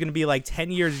math. He was going to be like 10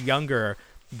 years younger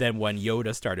than when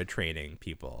Yoda started training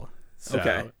people. So,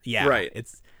 okay. Yeah. Right.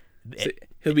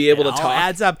 He'll be able to talk.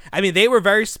 Adds up. I mean, they were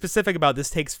very specific about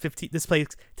this. Takes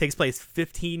place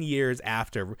 15 years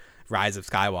after Rise of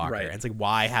Skywalker. Right. And it's like,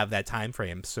 why have that time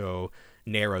frame so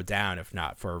narrowed down if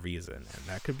not for a reason? And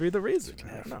that could be the reason.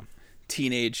 I don't know.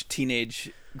 Teenage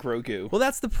Grogu. Well,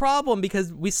 that's the problem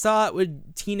because we saw it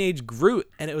with teenage Groot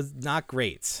and it was not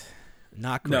great.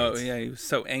 Not great. No, yeah, he was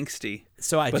so angsty.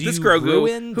 So, but this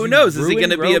Grogu, who knows? Is he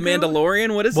going to be a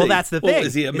Mandalorian? What is he? Well, that's the thing.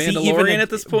 Is he a Mandalorian at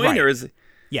this point, or is he?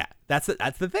 Yeah, that's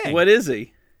the thing. What is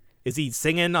he? Is he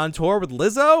singing on tour with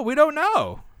Lizzo? We don't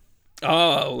know.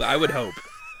 Oh, I would hope.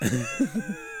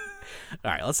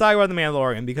 All right, let's talk about The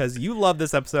Mandalorian because you love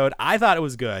this episode. I thought it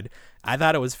was good. I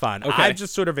thought it was fun. Okay. I've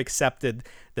just sort of accepted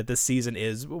that this season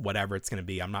is whatever it's going to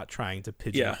be. I'm not trying to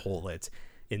pigeonhole it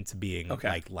into being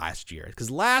like last year.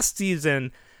 Because last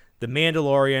season, The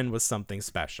Mandalorian was something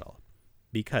special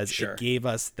because it gave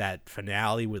us that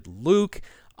finale with Luke.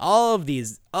 All of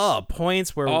these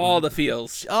points where all the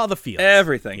feels,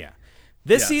 everything. Yeah.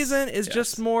 This Yes. season is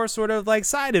just more sort of like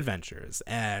side adventures,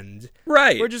 and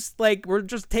right. We're just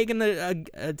taking a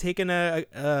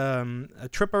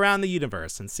trip around the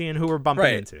universe and seeing who we're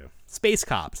bumping into. Space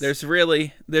cops. There's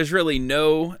really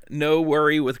no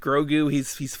worry with Grogu.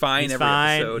 He's fine. He's every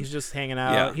fine. episode. He's just hanging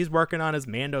out. Yeah. He's working on his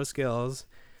Mando skills.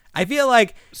 I feel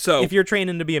like if you're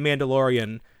training to be a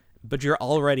Mandalorian, but you're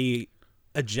already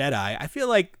a Jedi, I feel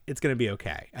like it's going to be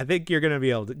okay. I think you're going to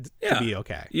be able to be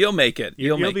okay. You'll make it.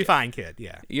 You'll be fine, kid.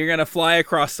 Yeah. You're going to fly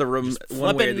across the room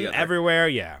one way or the other. Everywhere,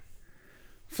 yeah.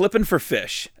 Flipping for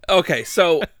fish. Okay,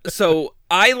 so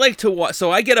I like to watch.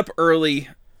 So I get up early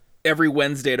every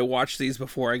Wednesday to watch these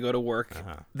before I go to work.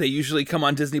 They usually come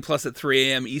on Disney Plus at 3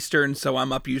 a.m. Eastern, so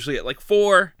I'm up usually at like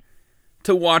 4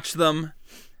 to watch them.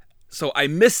 So I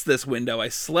missed this window. I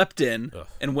slept in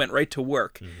and went right to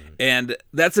work. Mm-hmm. And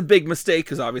that's a big mistake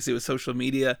because obviously with social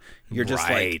media, you're just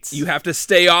like, you have to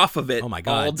stay off of it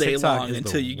all day long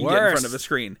until you can get in front of a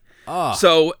screen. Oh.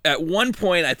 So at one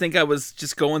point, I think I was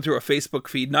just going through a Facebook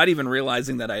feed, not even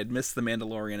realizing that I had missed The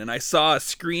Mandalorian. And I saw a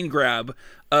screen grab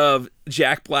of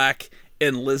Jack Black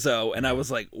and Lizzo. And I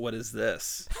was like, what is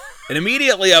this? And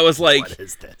immediately I was like, what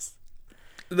is this?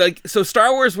 Like, so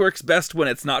Star Wars works best when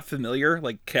it's not familiar.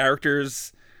 Like,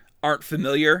 characters aren't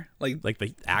familiar. Like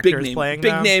the actors playing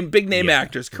big name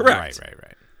actors. Correct.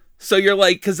 Right. So you're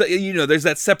like, because there's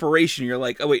that separation. You're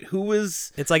like, oh wait, who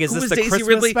is? It's like, is this the Daisy Christmas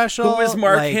Ridley? special? Who is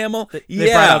Mark Hamill?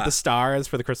 They brought out the stars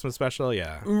for the Christmas special.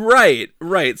 Yeah. Right.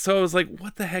 So I was like,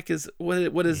 what the heck is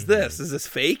what is this? Is this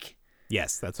fake?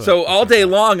 Yes, that's what. So all day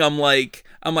long, I'm like,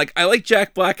 I like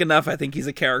Jack Black enough. I think he's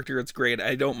a character. It's great.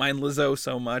 I don't mind Lizzo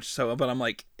so much. But I'm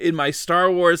like, in my Star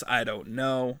Wars, I don't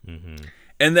know. Mm-hmm.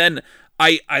 And then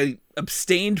I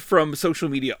abstained from social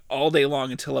media all day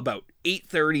long until about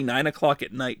 8:30, 9 o'clock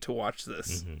at night to watch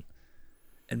this. Mm-hmm.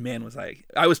 And man,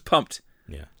 I was pumped.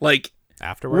 Yeah. Like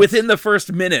afterwards, within the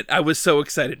first minute, I was so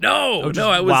excited. I was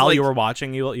while you were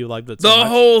watching, you liked it. So much?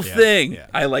 Whole thing. Yeah.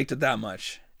 I liked it that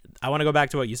much. I want to go back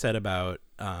to what you said about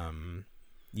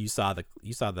you saw the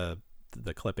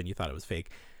clip and you thought it was fake.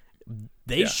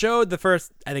 They showed the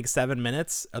first, I think, 7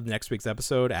 minutes of next week's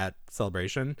episode at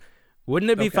Celebration.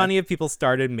 Wouldn't it be funny if people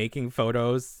started making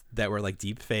photos that were like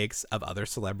deep fakes of other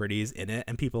celebrities in it,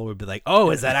 and people would be like,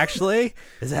 "Oh, is that actually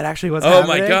what's happening?" Oh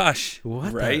my gosh!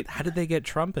 What? Right? How did they get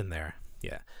Trump in there?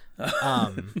 Yeah.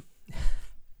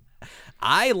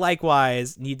 I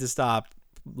likewise need to stop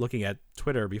looking at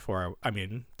TikTok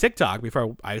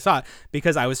before I saw it,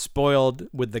 because I was spoiled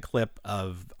with the clip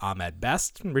of Ahmed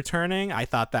Best returning. I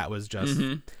thought that was just.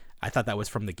 I thought that was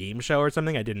from the game show or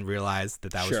something. I didn't realize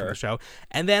that was from the show.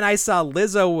 And then I saw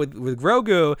Lizzo with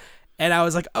Grogu, and I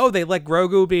was like, oh, they let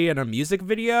Grogu be in a music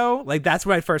video? Like, that's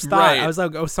what I first thought. Right. I was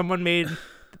like, oh, someone made,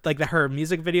 like, her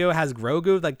music video has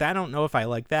Grogu? Like, I don't know if I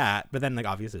like that. But then, like,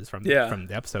 obviously it's from the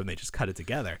episode, and they just cut it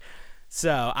together.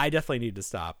 So I definitely need to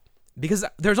stop. Because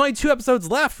there's only 2 episodes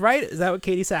left, right? Is that what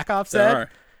Katie Sackhoff said? There are.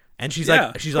 And she's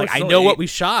like, I know what we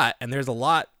shot, and there's a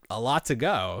lot to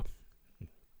go.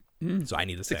 So I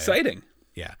need to say it's exciting.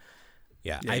 Yeah.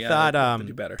 I thought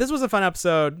do better. This was a fun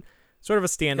episode, sort of a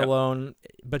standalone,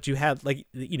 but you had, like,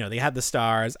 they had the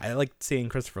stars. I liked seeing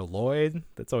Christopher Lloyd.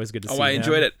 That's always good to see. Oh, I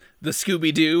enjoyed it. The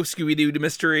Scooby-Doo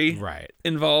mystery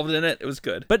involved in it. It was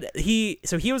good. But he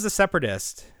was a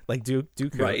separatist, like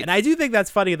Dooku. Right. And I do think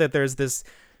that's funny that there's this,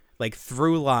 like,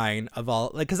 through line of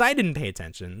all, like, because I didn't pay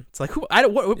attention. It's like,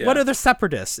 what are the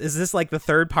separatists? Is this like the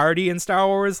third party in Star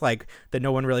Wars, like, that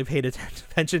no one really paid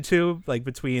attention to, like,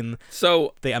 between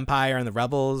the Empire and the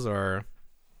Rebels or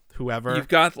whoever? You've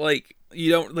got, like,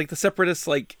 the separatists,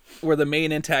 like, were the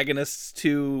main antagonists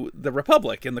to the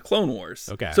Republic in the Clone Wars.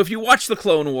 Okay. So if you watch the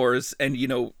Clone Wars and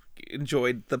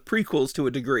enjoyed the prequels to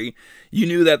a degree, you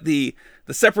knew that the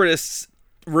separatists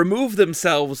removed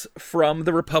themselves from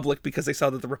the Republic because they saw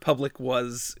that the Republic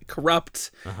was corrupt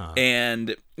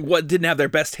and didn't have their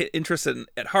best interests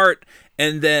at heart.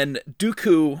 And then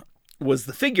Dooku was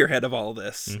the figurehead of all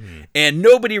this, and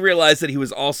nobody realized that he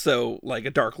was also, like,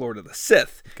 a Dark Lord of the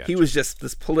Sith. Gotcha. He was just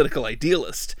this political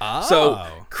idealist. Oh.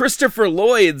 So Christopher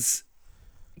Lloyd's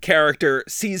character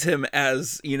sees him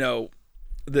as,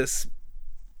 this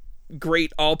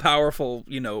great, all-powerful,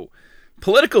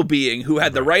 political being who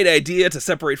had the right idea to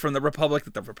separate from the Republic,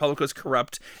 that the Republic was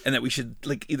corrupt, and that we should,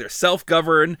 like, either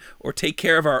self-govern or take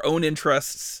care of our own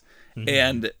interests.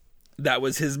 And that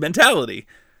was his mentality.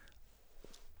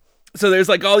 So there's,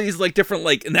 like, all these, like, different,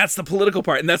 like, and that's the political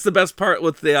part, and that's the best part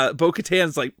with the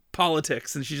Bo-Katan's, like,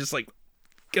 politics, and she just, like,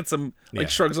 gets him, like,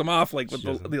 shrugs him off, like, with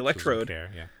the electrode. Care,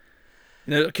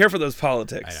 I don't care for those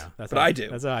politics. I know. But I do.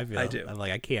 That's how I feel. I do. I'm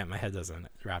like, I can't. My head doesn't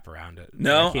wrap around it.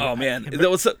 No? Oh, man.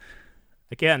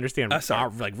 I can't understand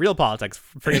like real politics.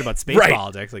 Forget about space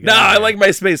politics. Like, I like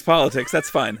my space politics. That's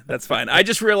fine. That's fine. I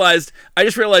just realized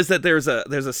that there's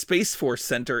a Space Force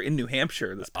Center in New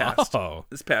Hampshire this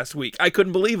past week. I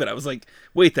couldn't believe it. I was like,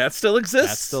 wait, that still exists?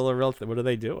 That's still a real thing. What are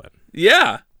they doing?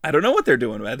 Yeah, I don't know what they're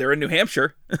doing. They're in New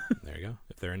Hampshire. There you go.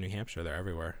 If they're in New Hampshire, they're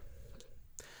everywhere.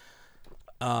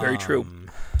 Very true.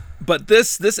 But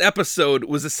this episode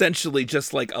was essentially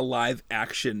just like a live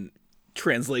action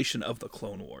translation of the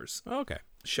Clone Wars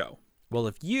show.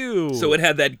 Well, so it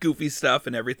had that goofy stuff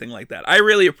and everything like that. I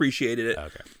really appreciated it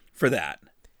for that.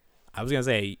 I was gonna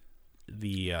say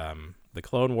the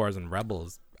Clone Wars and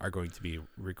Rebels are going to be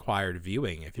required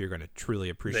viewing if you're going to truly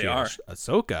appreciate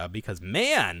Ahsoka, because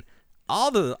man,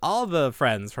 all the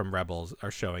friends from Rebels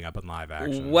are showing up in live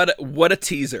action. What a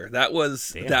teaser. That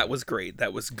was great.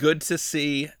 That was good to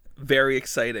see. Very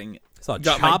exciting.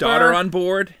 Got my daughter on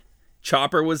board.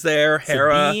 Chopper was there.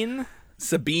 Hera,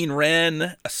 Sabine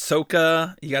Wren,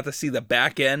 Ahsoka. You got to see the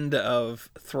back end of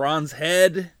Thrawn's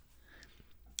head.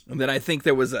 And then I think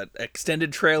there was an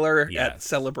extended trailer at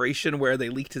Celebration where they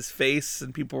leaked his face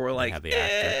and people were like, the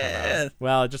actor come out.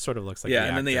 Well, it just sort of looks like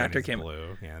and then the actor came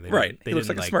blue. Yeah, he looks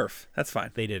like a Smurf. That's fine.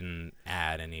 They didn't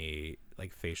add any,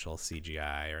 like, facial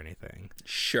CGI or anything.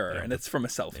 Sure, and it's from a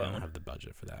cell phone. They don't have the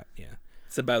budget for that. Yeah.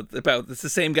 It's it's the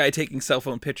same guy taking cell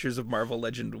phone pictures of Marvel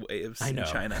Legend waves in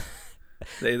China.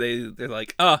 They're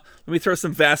like, let me throw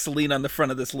some Vaseline on the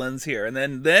front of this lens here,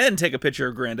 and then take a picture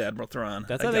of Grand Admiral Thrawn.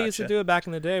 That's how they used to do it back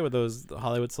in the day with those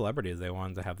Hollywood celebrities. They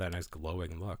wanted to have that nice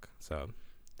glowing look, so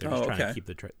they're just trying to keep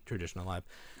the tradition alive.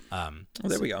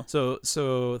 There we go.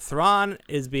 So Thrawn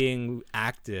is being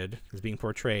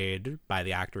portrayed by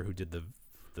the actor who did the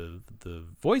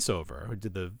voiceover, who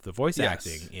did the voice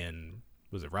acting in,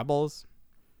 was it Rebels?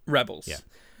 Rebels. Yeah.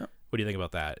 What do you think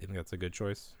about that? You think that's a good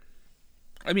choice?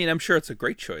 I mean, I'm sure it's a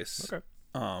great choice. Okay.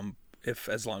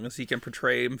 As long as he can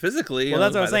portray him physically. Well,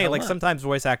 that's what I was saying. Like, sometimes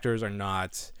voice actors are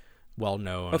not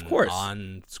well-known, of course,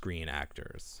 on-screen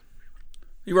actors.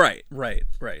 Right.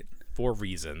 For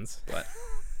reasons. But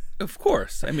Of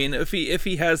course. I mean, if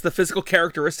he has the physical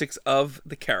characteristics of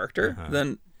the character,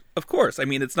 then of course. I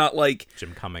mean, it's not like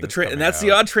Jim Cummings, and that's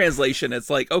the odd translation. It's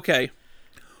like, okay,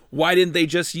 why didn't they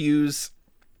just use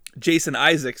Jason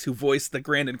Isaacs, who voiced the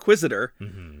Grand Inquisitor,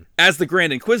 as the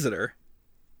Grand Inquisitor?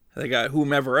 They got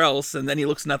whomever else, and then he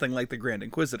looks nothing like the Grand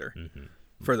Inquisitor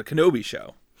for the Kenobi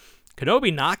show.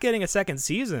 Kenobi not getting a second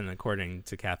season, according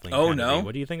to Kathleen Kennedy. No.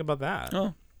 What do you think about that?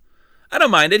 Oh, I don't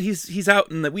mind it. He's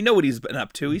out in we know what he's been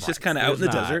up to. He's just kind of out in the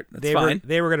desert. That's fine.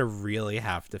 They were going to really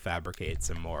have to fabricate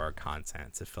some more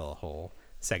content to fill a whole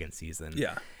second season.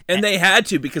 Yeah. And they had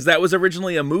to, because that was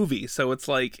originally a movie. So it's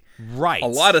like a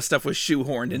lot of stuff was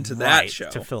shoehorned into that show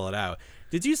to fill it out.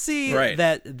 Did you see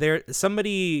that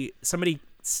somebody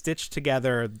stitched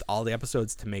together all the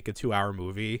episodes to make a 2-hour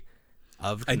movie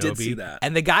of Kenobi? I did see that.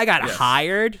 And the guy got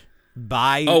hired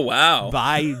by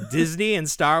by Disney and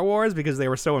Star Wars because they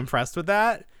were so impressed with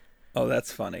that. Oh,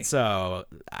 that's funny. So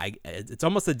it's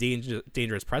almost a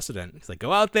dangerous precedent. It's like,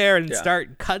 go out there and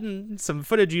start cutting some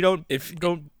footage you don't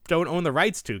own the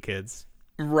rights to, kids.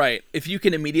 Right. If you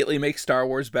can immediately make Star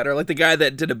Wars better, like the guy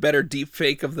that did a better deep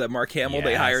fake of the Mark Hamill,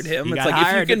 they hired him. It's like,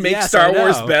 if you can make Star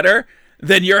Wars better,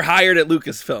 then you're hired at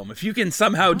Lucasfilm. If you can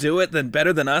somehow do it, then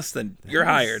better than us, then you're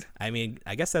hired. I mean,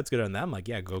 I guess that's good on them. Like,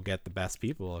 go get the best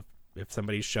people. If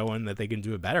somebody's showing that they can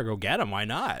do it better, go get them. Why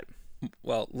not?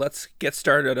 Well, let's get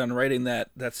started on writing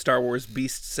that Star Wars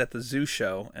Beasts at the Zoo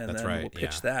show, and then we'll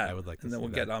pitch that. I would like to and then we'll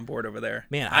get on board over there.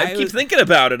 Man, I keep thinking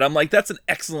about it. I'm like, that's an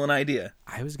excellent idea.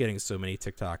 I was getting so many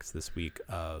TikToks this week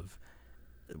of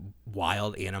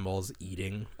wild animals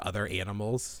eating other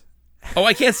animals. Oh,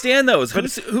 I can't stand those.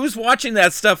 Who's watching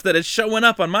that stuff that is showing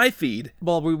up on my feed?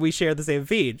 Well, we share the same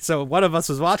feed, so one of us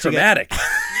was watching Traumatic.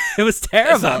 It was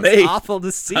terrible. It was awful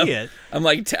to see it. I'm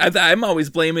like, I'm always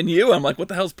blaming you. I'm like, what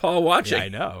the hell's Paul watching? Yeah, I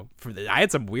know. I had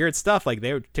some weird stuff. Like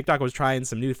TikTok was trying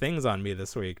some new things on me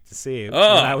this week to see what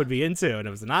I would be into, and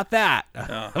it was not that.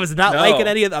 I was not liking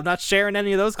any of. I'm not sharing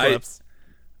any of those clips.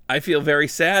 I feel very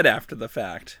sad after the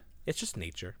fact. It's just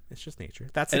nature.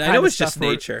 That's and I know it's just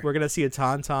nature. We're gonna see a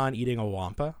tauntaun eating a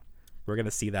wampa. We're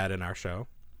gonna see that in our show.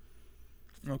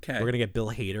 Okay. We're gonna get Bill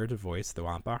Hader to voice the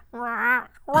wampa.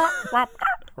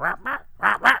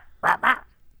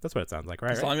 That's what it sounds like,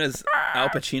 right? As long as Al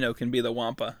Pacino can be the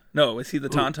wampa. No, is he the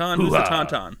tauntaun? Who's the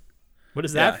tauntaun? What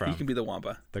is that from? He can be the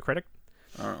wampa. The critic?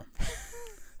 I don't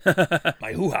know.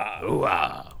 My hoo-ha.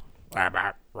 Hoo-ha.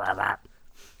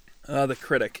 The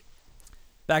critic.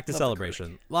 Back to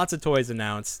Celebration. Lots of toys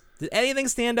announced. Did anything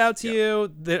stand out to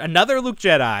you? Another Luke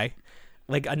Jedi.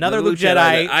 Like another Luke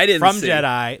Jedi from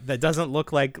Jedi that doesn't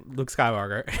look like Luke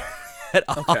Skywalker at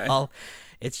all.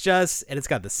 It's just, and it's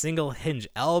got the single hinge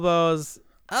elbows.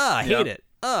 I hate it.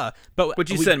 But what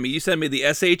you send me? You send me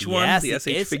the SH one? Yes, the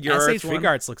SH figure arts SH figure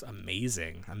arts looks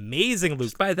amazing. Amazing, Luke.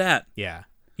 Just buy that. Yeah.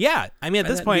 I mean, at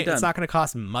this point, it's not going to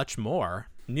cost much more.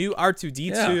 New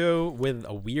R2-D2 with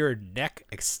a weird neck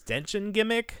extension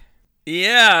gimmick.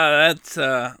 Yeah, that's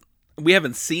we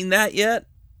haven't seen that yet.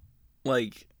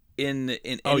 Like in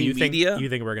any media. You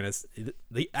think we're gonna?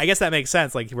 I guess that makes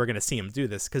sense. Like we're gonna see him do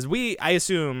this because I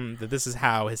assume that this is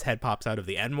how his head pops out of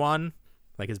the N1.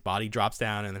 Like his body drops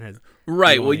down and then his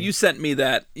Well, you sent me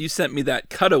that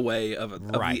cutaway of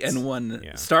the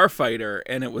N1 starfighter,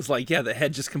 and it was like, the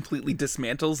head just completely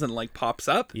dismantles and like pops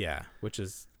up. Yeah, which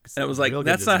is. And it was like,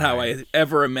 that's not how I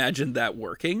ever imagined that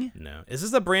working. No. Is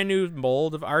this a brand new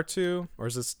mold of R2, or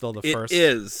is this still the first? It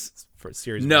is. For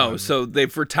series no, 1? So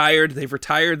they've retired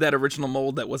that original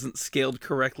mold that wasn't scaled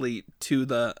correctly to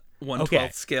the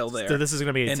 1/12 scale there. So this is going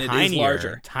to be a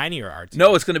tinier R2.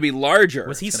 No, it's going to be larger.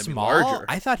 Was he small?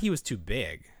 I thought he was too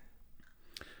big.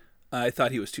 I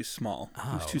thought he was too small.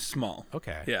 He was too small.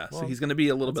 Okay. Yeah, so he's going to be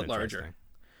a little bit larger.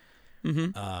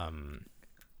 Mm-hmm.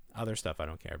 Other stuff I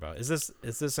don't care about. Is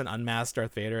this an unmasked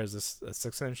Darth Vader? Is this a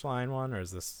 6-inch line one, or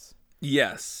is this?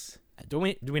 Yes. Do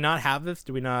we not have this?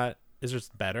 Do we not? Is this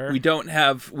better? We don't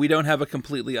have a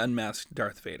completely unmasked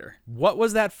Darth Vader. What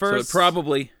was that first? So it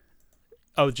probably.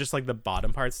 Oh, just like the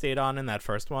bottom part stayed on in that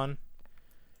first one.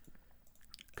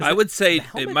 I would say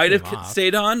it might have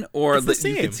stayed on, or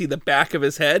you could see the back of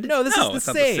his head. No, it's not the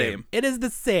same. It is the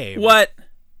same. What?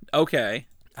 Okay.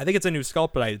 I think it's a new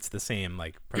sculpt, but it's the same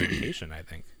like presentation. I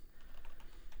think.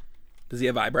 Does he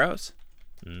have eyebrows?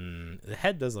 The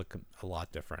head does look a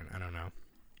lot different. I don't know.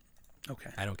 Okay.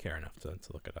 I don't care enough to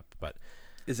look it up. But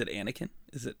is it Anakin?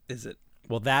 Is it?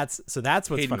 Well, that's what's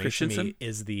Hayden funny Christensen? to me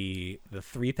is the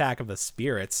 3-pack of the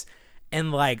spirits,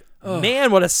 and like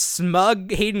man, what a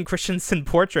smug Hayden Christensen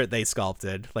portrait they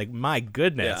sculpted. Like my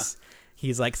goodness,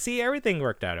 he's like, see, everything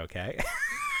worked out okay.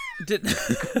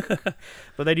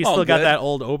 But then you still got that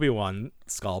old Obi-Wan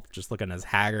sculpt just looking as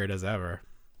haggard as ever.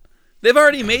 They've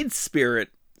already made Spirit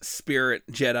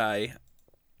Jedi.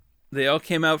 They all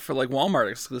came out for like Walmart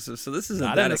exclusives, so this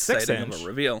isn't that exciting of a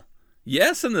reveal.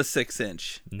 Yes, in the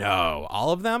 6-inch. No,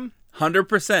 all of them?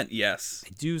 100% yes.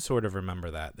 I do sort of remember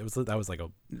that.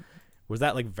 Was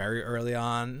that like very early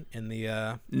on in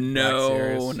the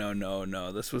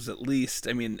No. This was at least,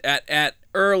 I mean, at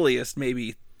earliest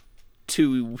maybe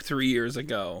 2-3 years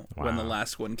ago when the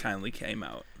last one kindly came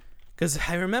out. Because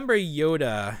I remember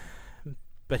Yoda,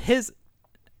 but his...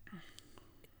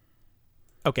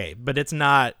 Okay, but it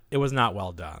was not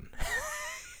well done.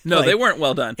 No, like, they weren't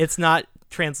well done. It's not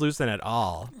translucent at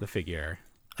all, the figure.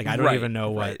 Like, I don't even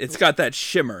know what... It's got that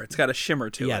shimmer. It's got a shimmer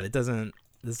to it. Yeah,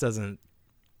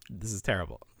 this is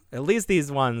terrible. At least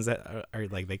these ones are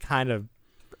like, they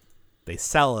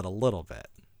sell it a little bit,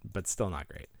 but still not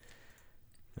great.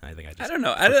 I don't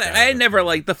know. I never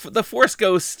liked the Force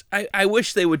Ghost. I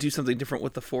wish they would do something different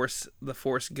with the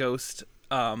Force Ghost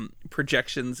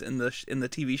projections in the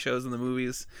TV shows and the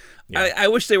movies. Yeah. I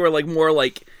wish they were like more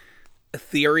like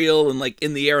ethereal and like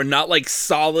in the air and not like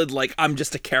solid like I'm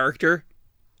just a character.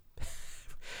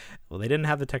 Well, they didn't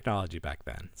have the technology back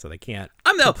then, so they can't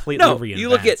completely reinvent.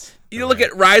 You look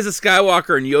at Rise of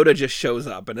Skywalker and Yoda just shows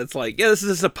up and it's like, yeah, this is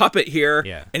just a puppet here,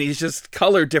 and he's just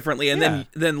colored differently, and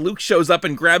then Luke shows up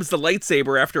and grabs the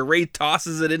lightsaber after Rey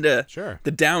tosses it into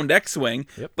the downed X-wing.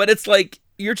 Yep. But it's like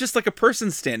you're just like a person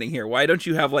standing here. Why don't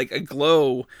you have like a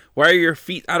glow? Why are your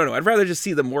feet? I don't know. I'd rather just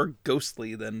see them more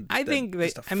ghostly than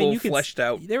fleshed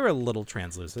out. They were a little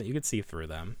translucent. You could see through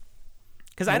them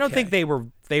because I don't think they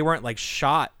weren't like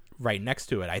shot right next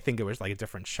to it. I think it was like a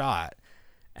different shot,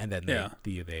 and then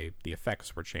the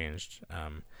effects were changed.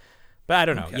 But I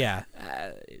don't know. Yeah,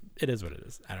 it is what it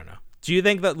is. I don't know. Do you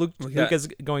think that Luke is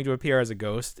going to appear as a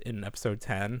ghost in episode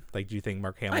 10? Like, do you think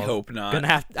Mark Hamill? I hope not. Gonna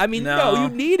have? I mean, no, you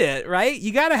need it, right?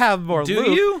 You got to have more. Do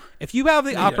Luke. You? If you have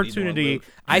the opportunity,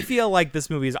 I feel like this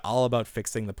movie is all about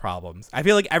fixing the problems. I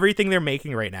feel like everything they're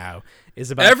making right now is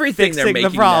about fixing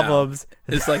the problems.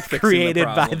 It's like created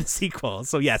by the sequel.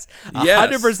 So yes,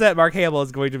 100% Mark Hamill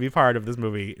is going to be part of this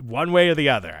movie, one way or the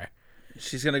other.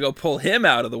 She's gonna go pull him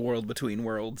out of the world between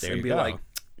worlds and be like,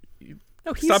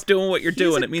 stop doing what you're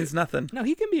doing. It means nothing. No,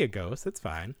 he can be a ghost. That's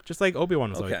fine. Just like Obi-Wan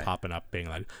was always popping up being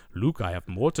like, Luke, I have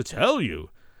more to tell you.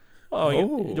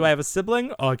 Oh. Do I have a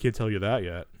sibling? Oh, I can't tell you that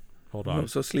yet. Hold on. I'm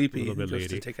so sleepy. Just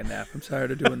to take a nap. I'm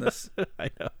tired of doing this. I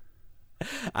know.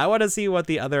 I want to see what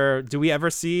do we ever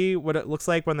see what it looks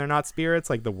like when they're not spirits,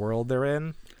 like the world they're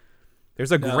in?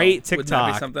 There's a great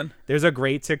TikTok. There's a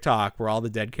great TikTok where all the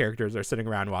dead characters are sitting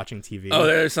around watching TV. Oh,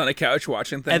 they're just on a couch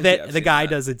watching things. And the guy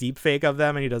does a deep fake of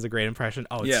them, and he does a great impression.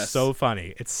 Oh, it's so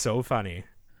funny. It's so funny.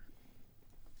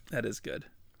 That is good.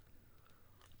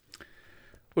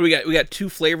 What do we got? We got 2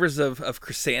 flavors of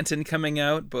chrysanthemum coming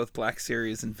out, both Black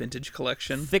Series and Vintage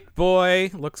Collection. Thick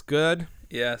boy looks good.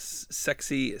 Yes,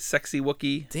 sexy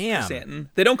Wookiee. Damn. Chrysanthemum.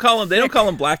 They don't call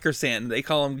him black chrysanthemum. They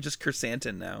call him just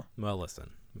chrysanthemum now. Well,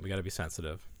 listen. We got to be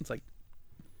sensitive. It's like,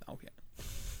 okay.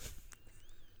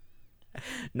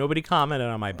 Nobody commented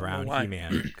on my brown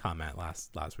He-Man comment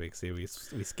last week. See, we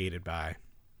skated by.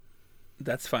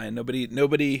 That's fine.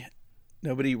 Nobody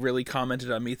really commented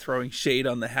on me throwing shade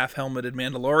on the half-helmeted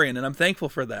Mandalorian, and I'm thankful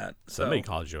for that. Somebody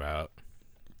called you out.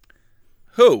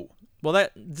 Who? Well,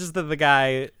 that just the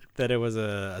guy that it was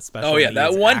a special. Oh yeah,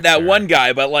 that one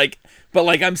guy. But like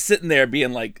I'm sitting there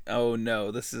being like, oh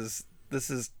no, this is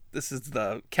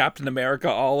the Captain America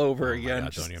all over again.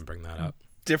 God, don't even bring that up.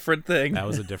 Different thing. That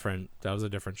was a different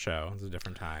show. It was a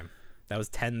different time. That was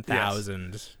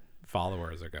 10,000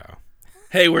 followers ago.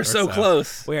 Hey, we're so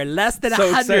close. We're less than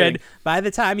 100 by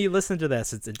the time you listen to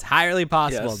this. It's entirely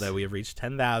possible that we have reached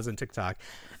 10,000 TikTok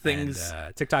things.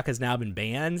 And, TikTok has now been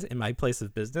banned in my place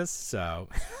of business, so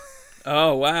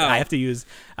oh wow. I have to use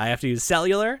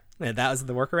cellular, and that was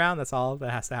the workaround. That's all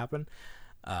that has to happen.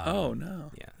 Oh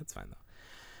no. Yeah, that's fine though.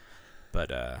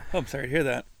 But I'm sorry to hear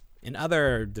that. In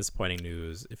other disappointing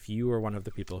news, if you were one of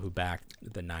the people who backed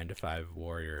the 9-to-5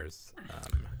 Warriors,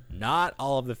 not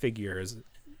all of the figures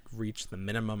reach the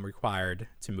minimum required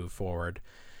to move forward.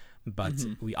 But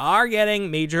we are getting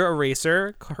Major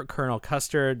Eraser, Colonel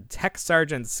Custard, Tech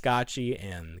Sergeant Scotchy,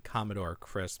 and Commodore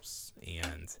Crisps.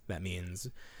 And that means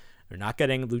we're not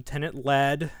getting Lieutenant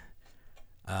Lead,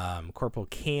 Corporal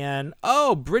Can.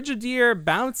 Oh, Brigadier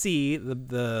Bouncy,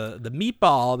 the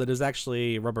meatball that is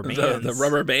actually rubber bands. The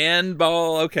rubber band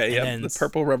ball. Okay, yeah, the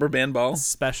purple rubber band ball.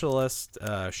 Specialist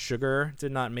Sugar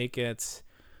did not make it.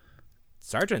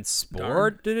 Sergeant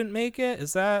Spore didn't make it.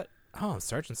 Is that? Oh,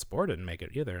 Sergeant Spore didn't make it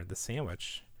either. The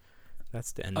sandwich.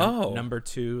 That's number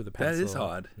 2, the pencil. That is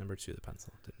odd. Number 2, the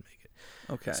pencil didn't make it.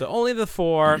 Okay. So only the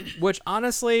 4, which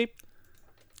honestly,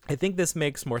 I think this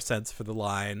makes more sense for the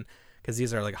line because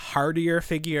these are like hardier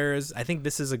figures. I think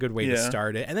this is a good way to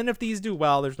start it. And then if these do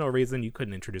well, there's no reason you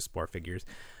couldn't introduce more figures.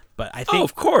 But I think,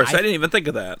 of course. I didn't even think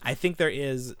of that. I think there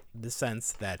is the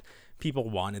sense that people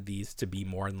wanted these to be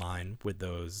more in line with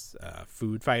those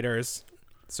food fighters.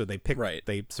 So they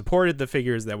they supported the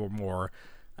figures that were more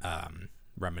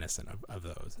reminiscent of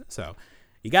those. So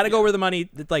you got to go where the money,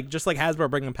 like just like Hasbro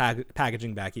bringing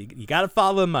packaging back, you got to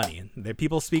follow the money. The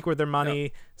people speak with their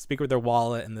money, speak with their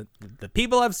wallet, and the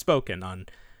people have spoken on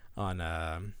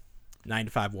 9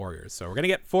 to 5 Warriors. So we're gonna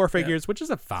get 4 figures, which is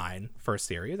a fine first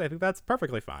series. I think that's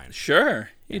perfectly fine. Sure,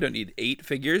 you don't need 8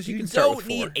 figures. You can start with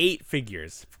 4. Don't need 8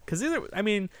 figures because these are. I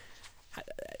mean,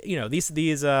 you know, these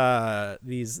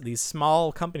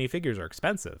small company figures are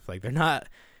expensive. Like they're not.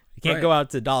 You can't go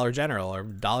out to Dollar General or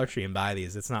Dollar Tree and buy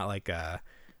these. It's not like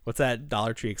what's that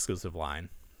Dollar Tree exclusive line?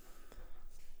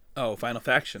 Oh, Final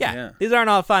Faction. Yeah. These aren't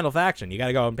all Final Faction. You got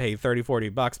to go and pay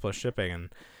 $30-$40 plus shipping and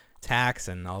tax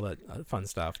and all that fun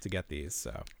stuff to get these.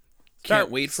 So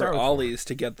can't wait for Ollie's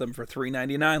to get them for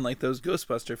 $3.99 like those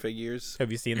Ghostbuster figures.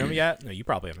 Have you seen them yet? No, you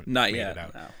probably haven't. Not yet. It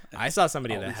out. No. I saw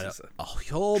somebody that had a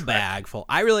whole bag full.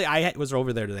 I was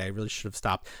over there today. I really should have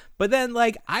stopped. But then,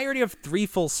 like, I already have 3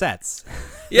 full sets.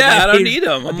 Yeah, I don't need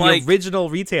them. I'm like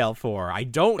original retail for. I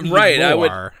don't need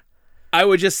more. I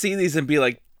would just see these and be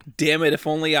like, damn it! If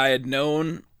only I had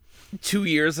known 2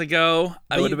 years ago,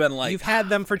 I would have been like, you've had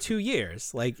them for 2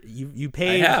 years. Like you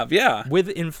paid. I have, yeah. With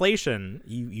inflation,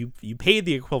 you paid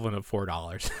the equivalent of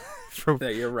 $4 for. Yeah,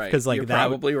 you're right. Because like you're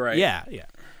probably right. Yeah.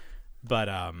 But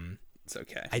it's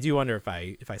okay. I do wonder if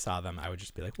I saw them, I would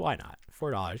just be like, why not?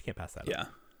 $4, you can't pass that up. Yeah.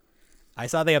 I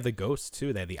saw they have the ghost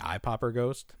too. They have the eye popper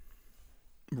ghost.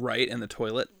 Right, and the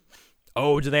toilet.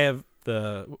 Oh, do they have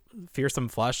the fearsome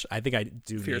flush? I think I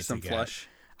do. Fearsome flush.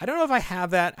 I don't know if I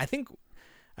have that. I think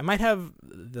I might have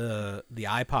the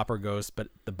eye popper ghost, but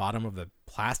the bottom of the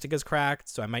plastic is cracked,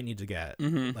 so I might need to get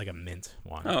like a mint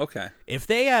one. Oh, okay. If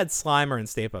they had Slimer and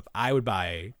Stay Puft, I would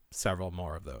buy several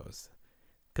more of those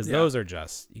because those are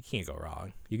just, you can't go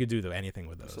wrong. You could do anything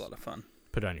with those. It's a lot of fun.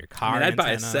 Put it on your car. I'd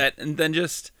buy a set and then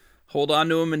just hold on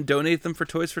to them and donate them for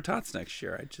Toys for Tots next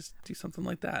year. I'd just do something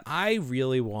like that. I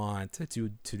really want to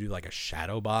do like a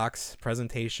shadow box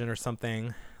presentation or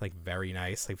something, like very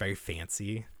nice, like very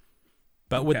fancy.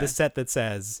 But with the set that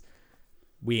says,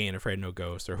 "We ain't afraid of no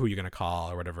ghosts," or "Who you gonna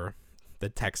call," or whatever the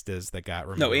text is that got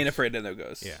removed. No, ain't afraid of no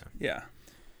ghosts. Yeah.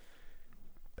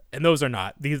 And those are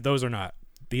not those are not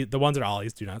the ones at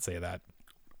Ollie's do not say that,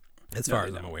 as far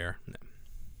as I'm aware. No.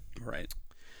 Right.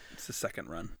 It's the second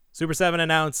run. Super 7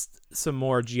 announced some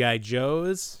more G.I.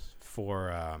 Joes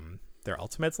for their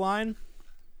Ultimates line.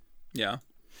 Yeah.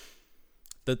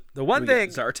 The one thing,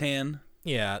 Zartan.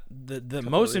 Yeah. The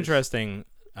most interesting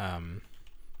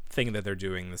thing that they're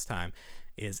doing this time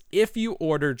is if you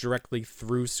order directly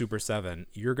through Super 7,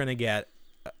 you're going to get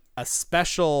a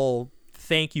special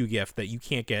thank you gift that you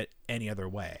can't get any other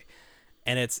way.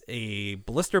 And it's a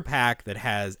blister pack that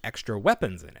has extra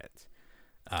weapons in it.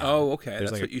 Okay.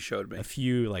 That's like what you showed me. A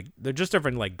few, like, they're just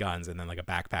different, like, guns and then like a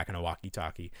backpack and a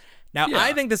walkie-talkie. Now,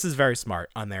 I think this is very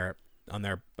smart on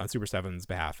Super 7's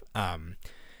behalf.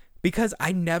 Because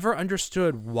I never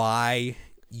understood why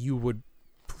you would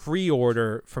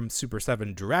pre-order from Super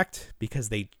 7 direct, because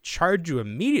they charge you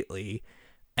immediately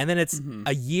and then it's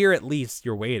a year at least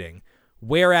you're waiting.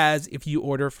 Whereas if you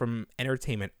order from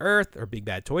Entertainment Earth or Big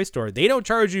Bad Toy Store, they don't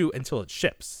charge you until it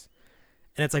ships.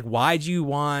 And it's like, why do you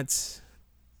want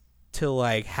to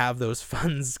like have those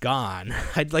funds gone?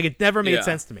 It never made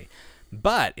sense to me.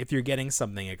 But if you're getting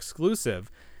something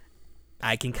exclusive,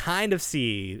 I can kind of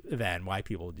see then why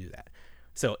people do that.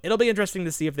 So it'll be interesting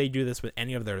to see if they do this with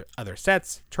any of their other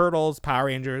sets, Turtles, Power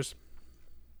Rangers,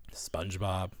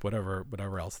 SpongeBob,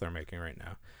 whatever else they're making right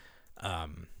now.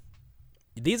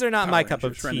 These are not my cup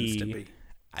of tea.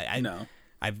 I know.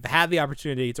 I've had the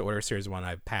opportunity to order Series 1.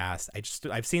 I've passed.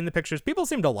 I've seen the pictures. People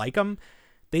seem to like them.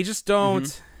 They just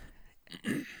don't.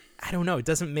 I don't know. It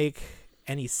doesn't make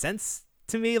any sense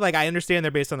to me. Like, I understand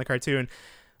they're based on the cartoon,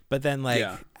 but then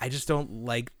I just don't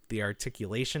like the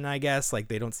articulation, I guess. Like,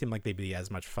 they don't seem like they'd be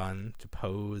as much fun to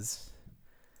pose.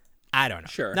 I don't know.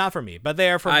 Sure. Not for me, but they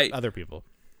are for other people.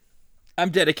 I'm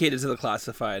dedicated to the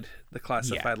classified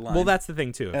line. Well, that's the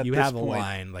thing too. If you have a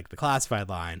line like the classified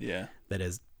line, that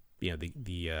is,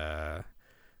 the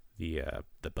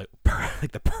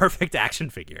perfect action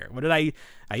figure. What did I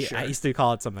used to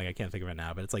call it something, I can't think of it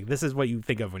now, but it's like, this is what you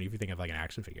think of when you think of like an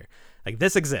action figure. Like,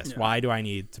 this exists. Why do I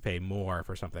need to pay more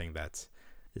for something that's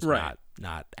is not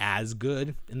as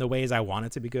good in the ways I want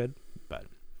it to be good, but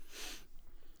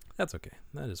that's okay.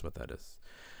 That is what that is.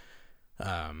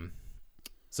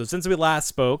 So since we last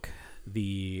spoke,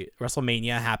 the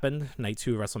WrestleMania happened, night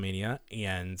 2 of WrestleMania,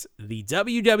 and the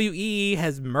WWE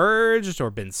has merged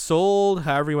or been sold,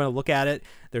 however you want to look at it.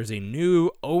 There's a new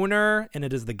owner, and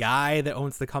it is the guy that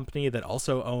owns the company that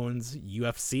also owns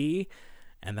UFC,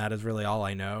 and that is really all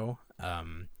I know.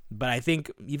 But I think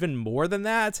even more than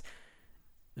that,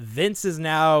 Vince is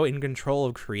now in control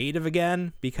of creative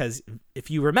again, because if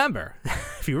you remember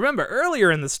earlier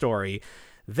in the story,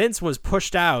 Vince was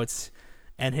pushed out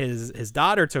and his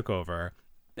daughter took over,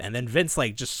 and then Vince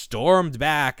like just stormed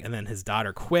back, and then his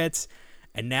daughter quit,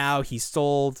 and now he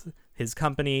sold his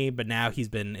company, but now he's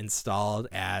been installed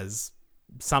as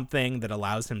something that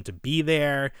allows him to be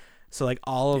there. So like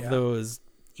all of those,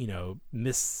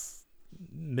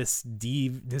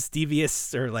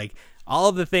 misdevious or like all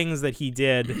of the things that he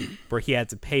did where he had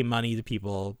to pay money to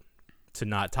people to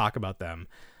not talk about them,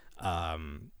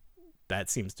 that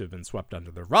seems to have been swept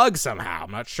under the rug somehow.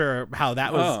 I'm not sure how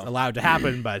that was allowed to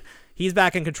happen, but he's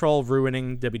back in control,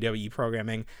 ruining WWE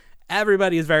programming.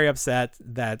 Everybody is very upset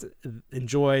that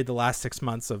enjoyed the last 6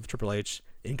 months of Triple H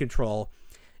in control,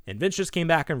 and Vince just came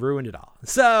back and ruined it all.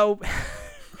 So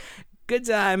good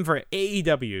time for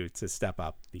AEW to step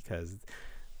up, because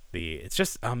it's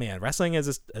just, oh man, wrestling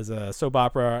is a soap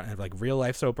opera, and like real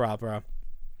life soap opera.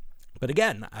 But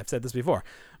again, I've said this before,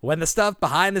 when the stuff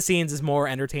behind the scenes is more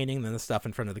entertaining than the stuff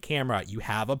in front of the camera, you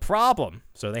have a problem.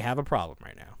 So they have a problem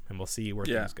right now, and we'll see where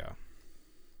things go.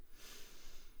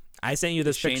 I sent you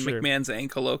this Shane picture. Shane McMahon's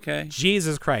ankle okay?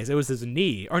 Jesus Christ. It was his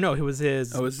knee. Or no, it was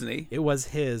his... Oh, his knee? It was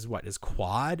his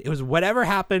quad? It was whatever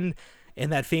happened in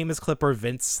that famous clip where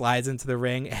Vince slides into the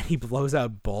ring and he blows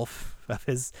out both of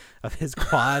his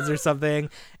quads or something,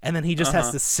 and then he just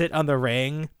has to sit on the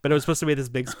ring. But it was supposed to be this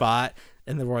big spot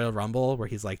in the Royal Rumble where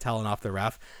he's like telling off the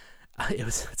ref.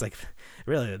 It's like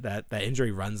really that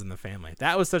injury runs in the family.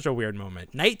 That was such a weird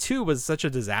moment. Night 2 was such a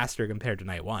disaster compared to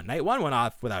night 1. Night 1 went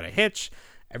off without a hitch.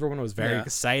 Everyone was very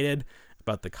excited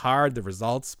about the card, the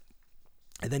results.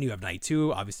 And then you have night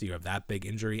 2. Obviously, you have that big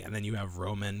injury. And then you have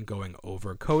Roman going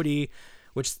over Cody,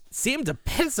 which seemed to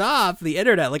piss off the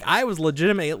internet. Like, I was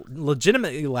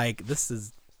legitimately like, this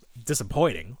is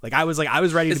disappointing. Like, I was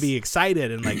ready to be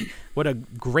excited and like, what a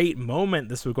great moment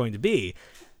this was going to be.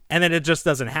 And then it just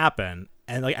doesn't happen.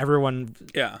 And like, everyone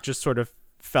just sort of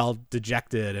felt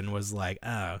dejected and was like,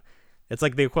 oh, it's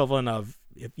like the equivalent of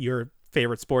if your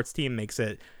favorite sports team makes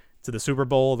it to the Super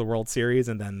Bowl, the World Series,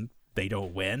 and then they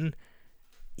don't win.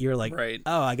 You're like,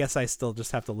 oh, I guess I still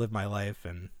just have to live my life,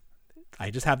 and I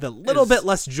just have that little bit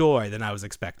less joy than I was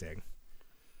expecting.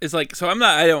 It's like, so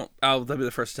I'll be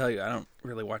the first to tell you, I don't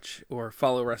really watch or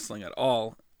follow wrestling at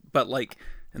all, but like,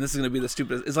 and this is going to be the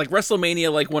stupidest, it's like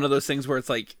WrestleMania, like one of those things where it's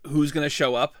like, who's going to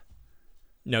show up?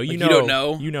 No, you don't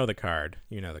know. You know the card.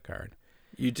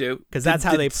 You do? Because that's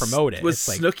how they promote it. Was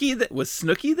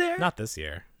Snooki there? Not this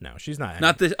year. No, she's not.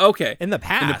 Not this. Okay. In the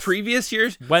past. In the previous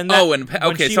years? So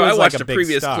I watched a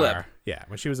previous clip. Yeah,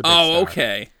 when she was a big star. Oh,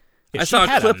 okay. Yeah, I saw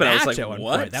a clip and I was like, at one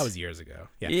what? Point. That was years ago.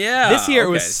 Yeah. This year it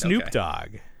was Snoop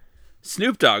Dogg.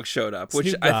 Snoop Dogg showed up,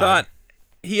 which I thought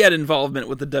he had involvement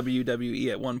with the WWE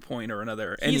at one point or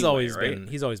another. He's always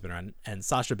been around. And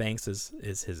Sasha Banks is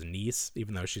his niece,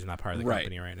 even though she's not part of the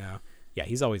company right now. Yeah,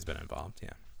 he's always been involved.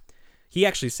 Yeah. He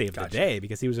actually saved the day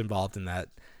because he was involved in that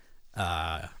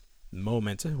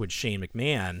moment with Shane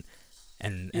McMahon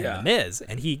and The Miz,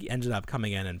 and he ended up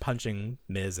coming in and punching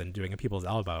Miz and doing a people's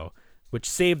elbow, which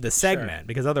saved the segment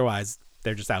because otherwise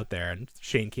they're just out there and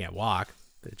Shane can't walk.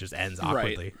 It just ends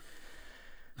awkwardly.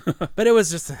 But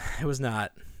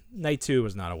night 2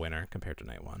 was not a winner compared to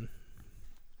night 1.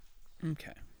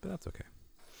 Okay, but that's okay.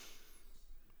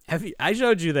 I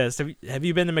showed you this. Have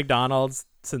you been to McDonald's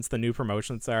since the new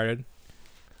promotion started?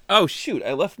 Oh shoot!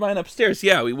 I left mine upstairs.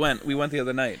 Yeah, we went the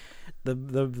other night.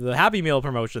 The Happy Meal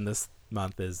promotion this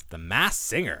month is The Masked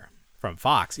Singer from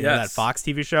Fox. You know that Fox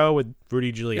TV show with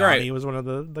Rudy Giuliani was one of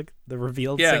the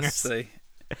revealed singers.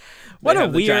 What a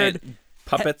weird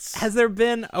puppets. Has there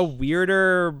been a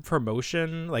weirder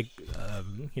promotion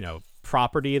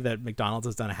property that McDonald's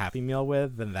has done a Happy Meal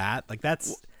with than that? Like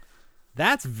that's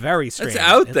very strange. It's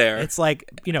out there. It's like,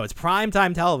 it's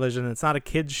primetime television. It's not a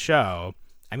kid's show.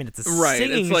 I mean, it's a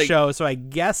singing show, so I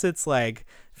guess it's like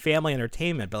family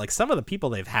entertainment. But like some of the people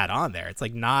they've had on there, it's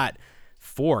like not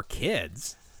for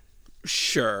kids.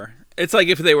 Sure. It's like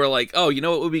if they were like, oh, you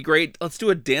know what would be great? Let's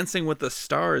do a Dancing with the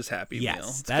Stars Happy Meal.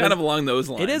 It's kind of along those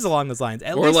lines. It is along those lines.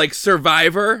 Like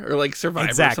Survivor,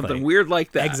 something weird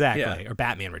like that. Exactly. Yeah. Or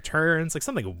Batman Returns, like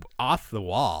something off the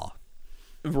wall.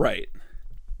 Right.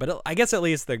 But I guess at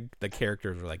least the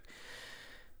characters were like,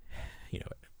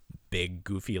 big,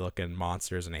 goofy looking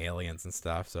monsters and aliens and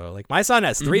stuff. So like my son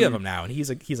has 3 of them now, and he's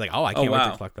like, oh, I can't wait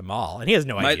to collect them all, and he has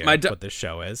no idea what this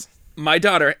show is. My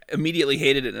daughter immediately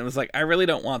hated it and was like, I really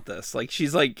don't want this. Like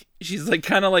she's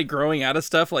kind of like growing out of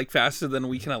stuff like faster than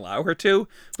we can allow her to.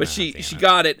 But she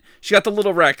got it. She got the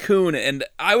little raccoon, and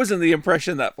I was in the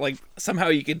impression that like somehow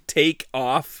you could take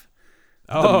off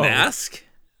the mask,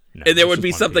 and there would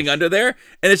be something under there,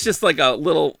 and it's just like a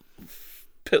little.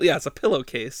 Yeah, it's a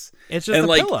pillowcase. It's just a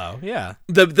pillow. Yeah.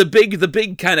 The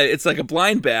big kind of, it's like a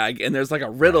blind bag, and there's like a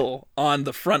riddle on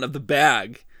the front of the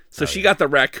bag. So she got the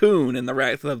raccoon, and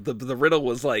the riddle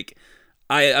was like,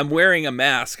 I'm wearing a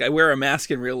mask. I wear a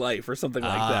mask in real life, or something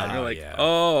like that. And you're like,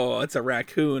 oh, it's a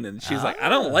raccoon, and she's like, I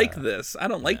don't like this. I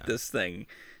don't like this thing.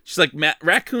 She's like,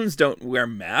 raccoons don't wear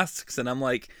masks, and I'm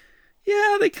like,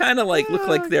 yeah, they kind of like look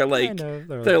like they're like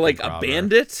a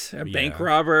bandit, a bank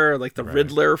robber, like the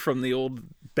Riddler from the old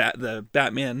the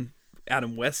Batman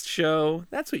Adam West show.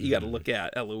 That's what you got to look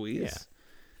at, Eloise.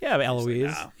 Yeah, Eloise.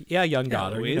 Like, oh. Yeah, young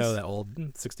daughter. Eloise. You know that old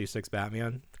 '66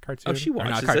 Batman cartoon? Oh, she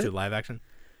watches not cartoon, live action.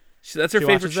 That's her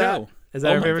favorite show. Is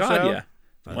that her favorite show? Yeah,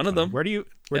 that's one of them. Where do you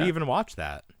even watch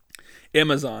that?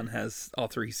 Amazon has all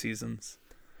 3 seasons.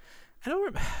 I don't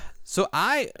remember. So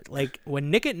I like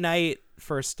when Nick at Night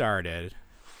first started,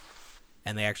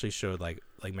 and they actually showed like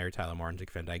Mary Tyler Moore and Dick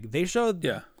Van Dyke. They showed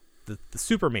the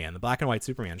Superman, the black and white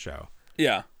Superman show.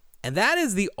 Yeah, and that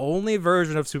is the only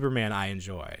version of Superman I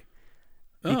enjoy.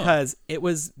 Because it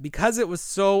was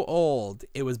so old,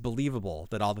 it was believable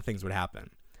that all the things would happen.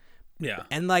 Yeah.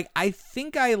 And like I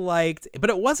think I liked,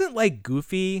 but it wasn't like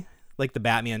goofy like the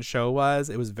Batman show was.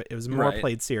 It was more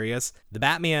played serious. The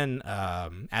Batman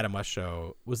Adam West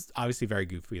show was obviously very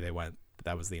goofy.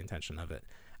 That was the intention of it.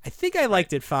 I think I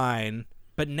liked it fine,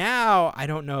 but now I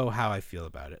don't know how I feel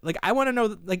about it. Like I want to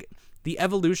know like the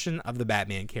evolution of the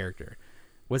Batman character.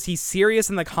 Was he serious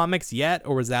in the comics yet,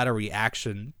 or was that a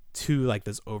reaction to like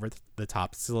this over the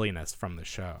top silliness from the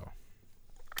show?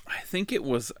 I think it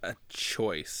was a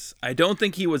choice. I don't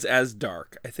think he was as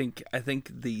dark. I think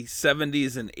the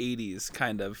 70s and 80s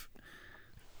kind of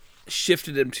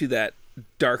shifted him to that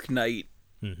Dark Knight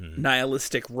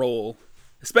nihilistic role,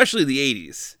 especially the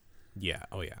 80s. Yeah.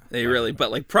 Oh yeah. They really,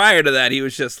 but like prior to that, he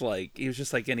was just like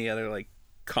any other like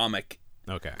comic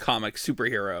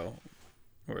superhero,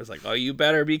 where it's like, oh, you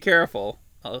better be careful,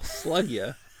 I'll slug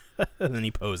you. And then he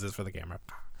poses for the camera.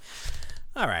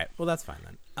 All right. Well, that's fine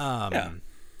then.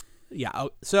 Yeah.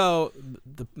 So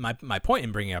my point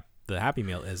in bringing up the Happy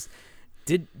Meal is,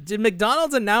 did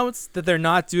McDonald's announce that they're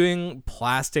not doing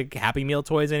plastic Happy Meal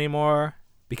toys anymore?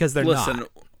 Because they're not. Listen,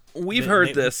 we've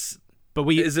heard this, but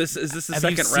is this the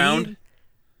second round?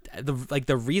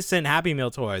 The recent Happy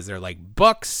Meal toys, they're like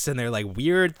books and they're like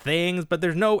weird things, but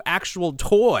there's no actual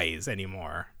toys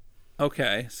anymore.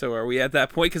 Okay, so are we at that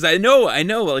point? Because I know,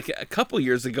 like a couple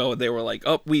years ago, they were like,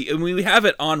 "Oh, we have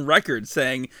it on record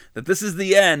saying that this is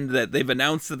the end. That they've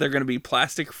announced that they're going to be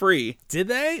plastic free." Did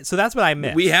they? So that's what I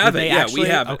missed. We have it. Yeah, we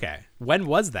have it. Okay, when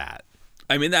was that?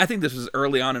 I mean, I think this was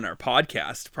early on in our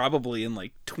podcast, probably in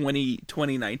like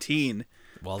 2019,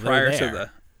 prior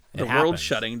to the world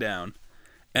shutting down.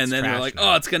 And then we're like,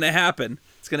 "Oh, it's going to happen.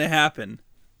 It's going to happen."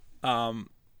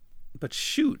 But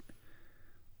shoot.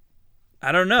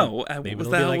 I don't know. Maybe was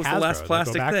the last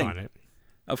plastic thing?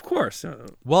 Of course.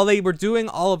 Well, they were doing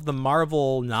all of the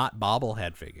Marvel not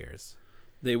bobblehead figures.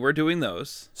 They were doing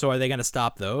those. So are they going to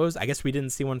stop those? I guess we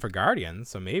didn't see one for Guardians,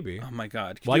 so maybe. Oh my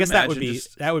God! Well, I guess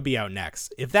that would be out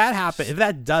next. If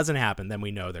that doesn't happen, then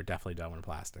we know they're definitely done with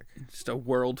plastic. Just a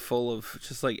world full of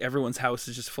just like everyone's house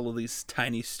is just full of these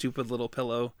tiny, stupid little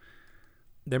pillow.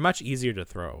 They're much easier to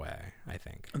throw away, I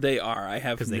think. They are. I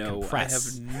have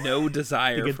no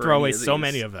desire. You could throw away so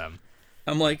many of them.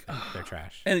 I'm like, they're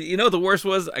trash. And the worst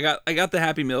was I got the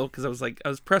Happy Meal because I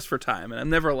was pressed for time, and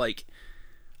I'm never like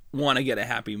want to get a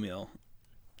Happy Meal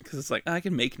because it's like I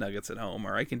can make nuggets at home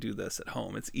or I can do this at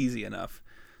home. It's easy enough.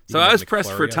 So I was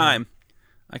pressed for time.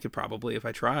 I could probably if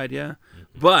I tried, yeah.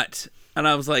 And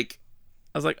I was like,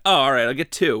 oh, all right, I'll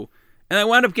get 2, and I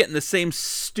wound up getting the same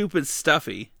stupid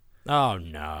Stuffy. Oh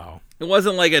no! It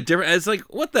wasn't like a different. It's like,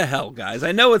 what the hell, guys?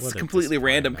 I know it's completely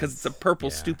random because it's a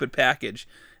purple stupid package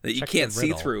that you can't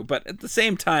see through. But at the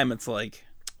same time, it's like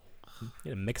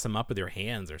you mix them up with your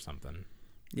hands or something.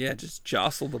 Yeah, just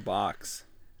jostle the box.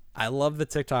 I love the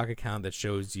TikTok account that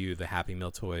shows you the Happy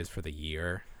Meal toys for the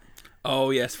year.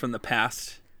 Oh yes, from the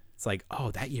past. It's like, oh,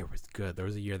 that year was good. There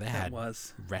was a year that had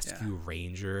Rescue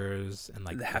Rangers and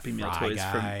like the Happy Meal toys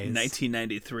from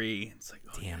 1993. It's like,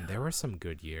 damn, there were some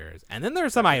good years. And then there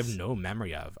were some I have no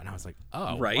memory of, and I was like,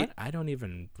 oh, what? I don't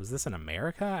even. Was this in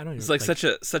America? I don't even. It's like such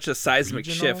a seismic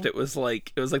shift. It was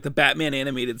like the Batman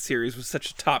animated series was such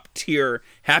a top tier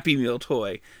Happy Meal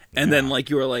toy, and then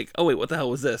like you were like, oh wait, what the hell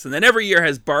was this? And then every year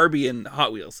has Barbie and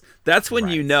Hot Wheels. That's when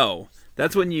you know.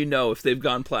 That's when you know if they've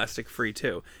gone plastic free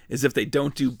too, is if they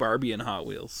don't do Barbie and Hot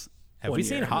Wheels. Have we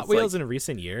seen Hot Wheels in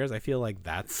recent years? I feel like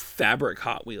that's fabric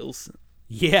Hot Wheels.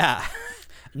 Yeah.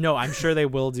 No, I'm sure they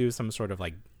will do some sort of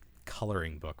like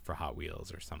coloring book for Hot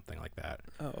Wheels or something like that.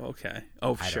 Oh, okay.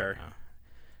 Oh, sure.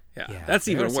 Yeah, that's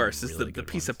even worse. Is the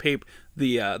piece of paper,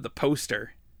 the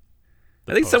poster.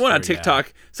 I think someone on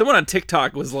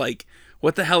TikTok was like,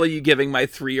 what the hell are you giving my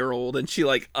 3-year-old? And she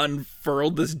like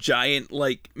unfurled this giant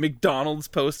like McDonald's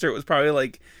poster. It was probably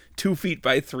like 2 feet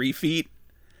by 3 feet.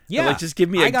 Yeah, but, like, just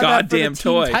give me a goddamn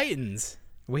toy. Teen Titans.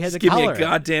 We had to give me color a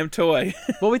goddamn toy.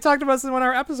 Well, we talked about this in one of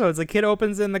our episodes. The kid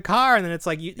opens in the car, and then it's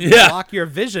like you block your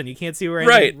vision. You can't see where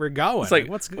we're going. It's like,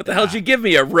 what the hell did you give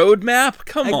me? A road map?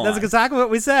 Come on. That's exactly what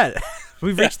we said.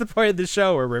 We've reached the point of the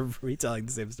show where we're retelling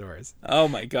the same stories. Oh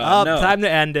my god! No. Time to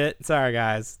end it. Sorry,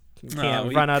 guys. We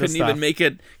run out of stuff.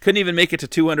 Couldn't even make it to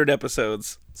 200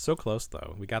 episodes. So close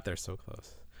though. We got there so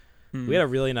close. We had a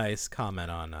really nice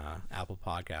comment on Apple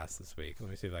Podcasts this week. Let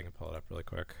me see if I can pull it up really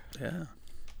quick. Yeah.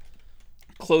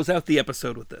 Close out the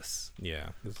episode with this. Yeah,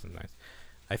 this is nice.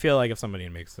 I feel like if somebody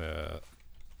makes a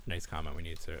nice comment, we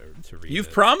need to read.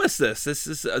 You've promised this. This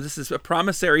is a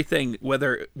promissory thing.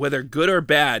 Whether good or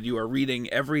bad, you are reading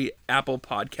every Apple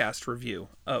Podcast review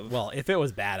of. Well, if it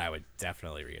was bad, I would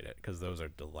definitely read it because those are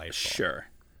delightful. Sure.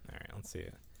 All right, let's see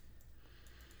it.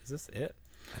 Is this it?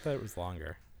 I thought it was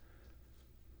longer.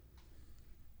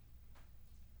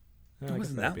 It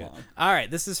wasn't that long. All right,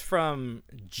 this is from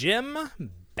Jim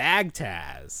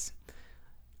Bagtaz.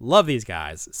 Love these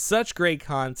guys. Such great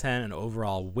content and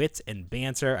overall wit and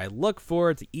banter. I look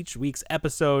forward to each week's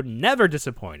episode. Never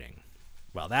disappointing.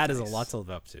 Well, that is a lot to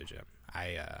live up to, Jim.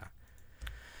 I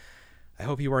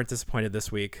hope you weren't disappointed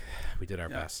this week. We did our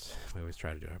best. We always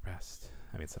try to do our best.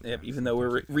 I mean, sometimes, even though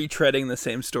we're retreading the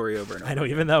same story over and over. I know,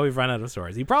 even though we've run out of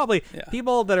stories. You probably,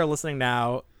 people that are listening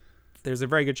now, there's a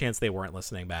very good chance they weren't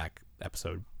listening back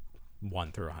episode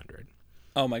 1 through 100.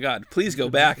 Oh my God! Please go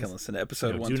back and listen to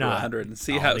episode 1 through 100 and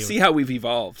see how we've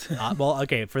evolved. Well,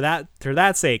 okay, for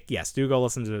that sake, yes, do go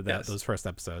listen to those first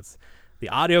episodes. The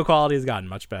audio quality has gotten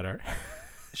much better.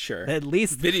 Sure, at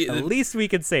least we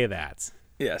can say that.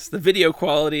 Yes, the video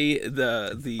quality,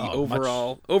 the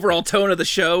overall tone of the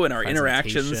show and our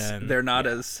interactions, they're not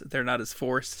as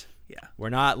forced. Yeah, we're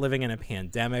not living in a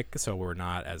pandemic, so we're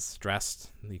not as stressed.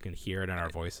 You can hear it in our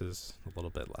voices, a little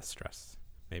bit less stressed.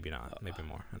 Maybe not, maybe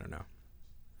more. I don't know.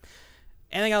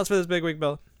 Anything else for this big week,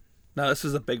 Bill? No, this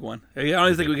was a big one. I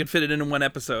don't think we could fit it in one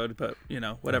episode, but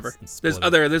whatever.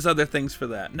 There's other things for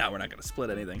that. No, we're not going to split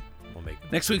anything.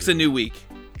 Next week's a new week.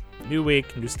 New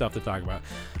week, new stuff to talk about.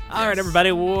 All right,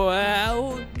 everybody.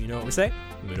 Well, you know what we say.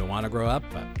 We don't want to grow up,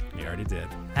 but we already did.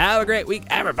 Have a great week,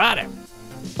 everybody.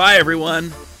 Bye,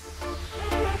 everyone.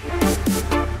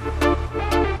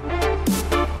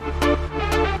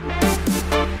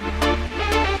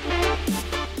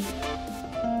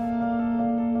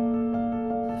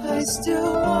 I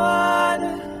still want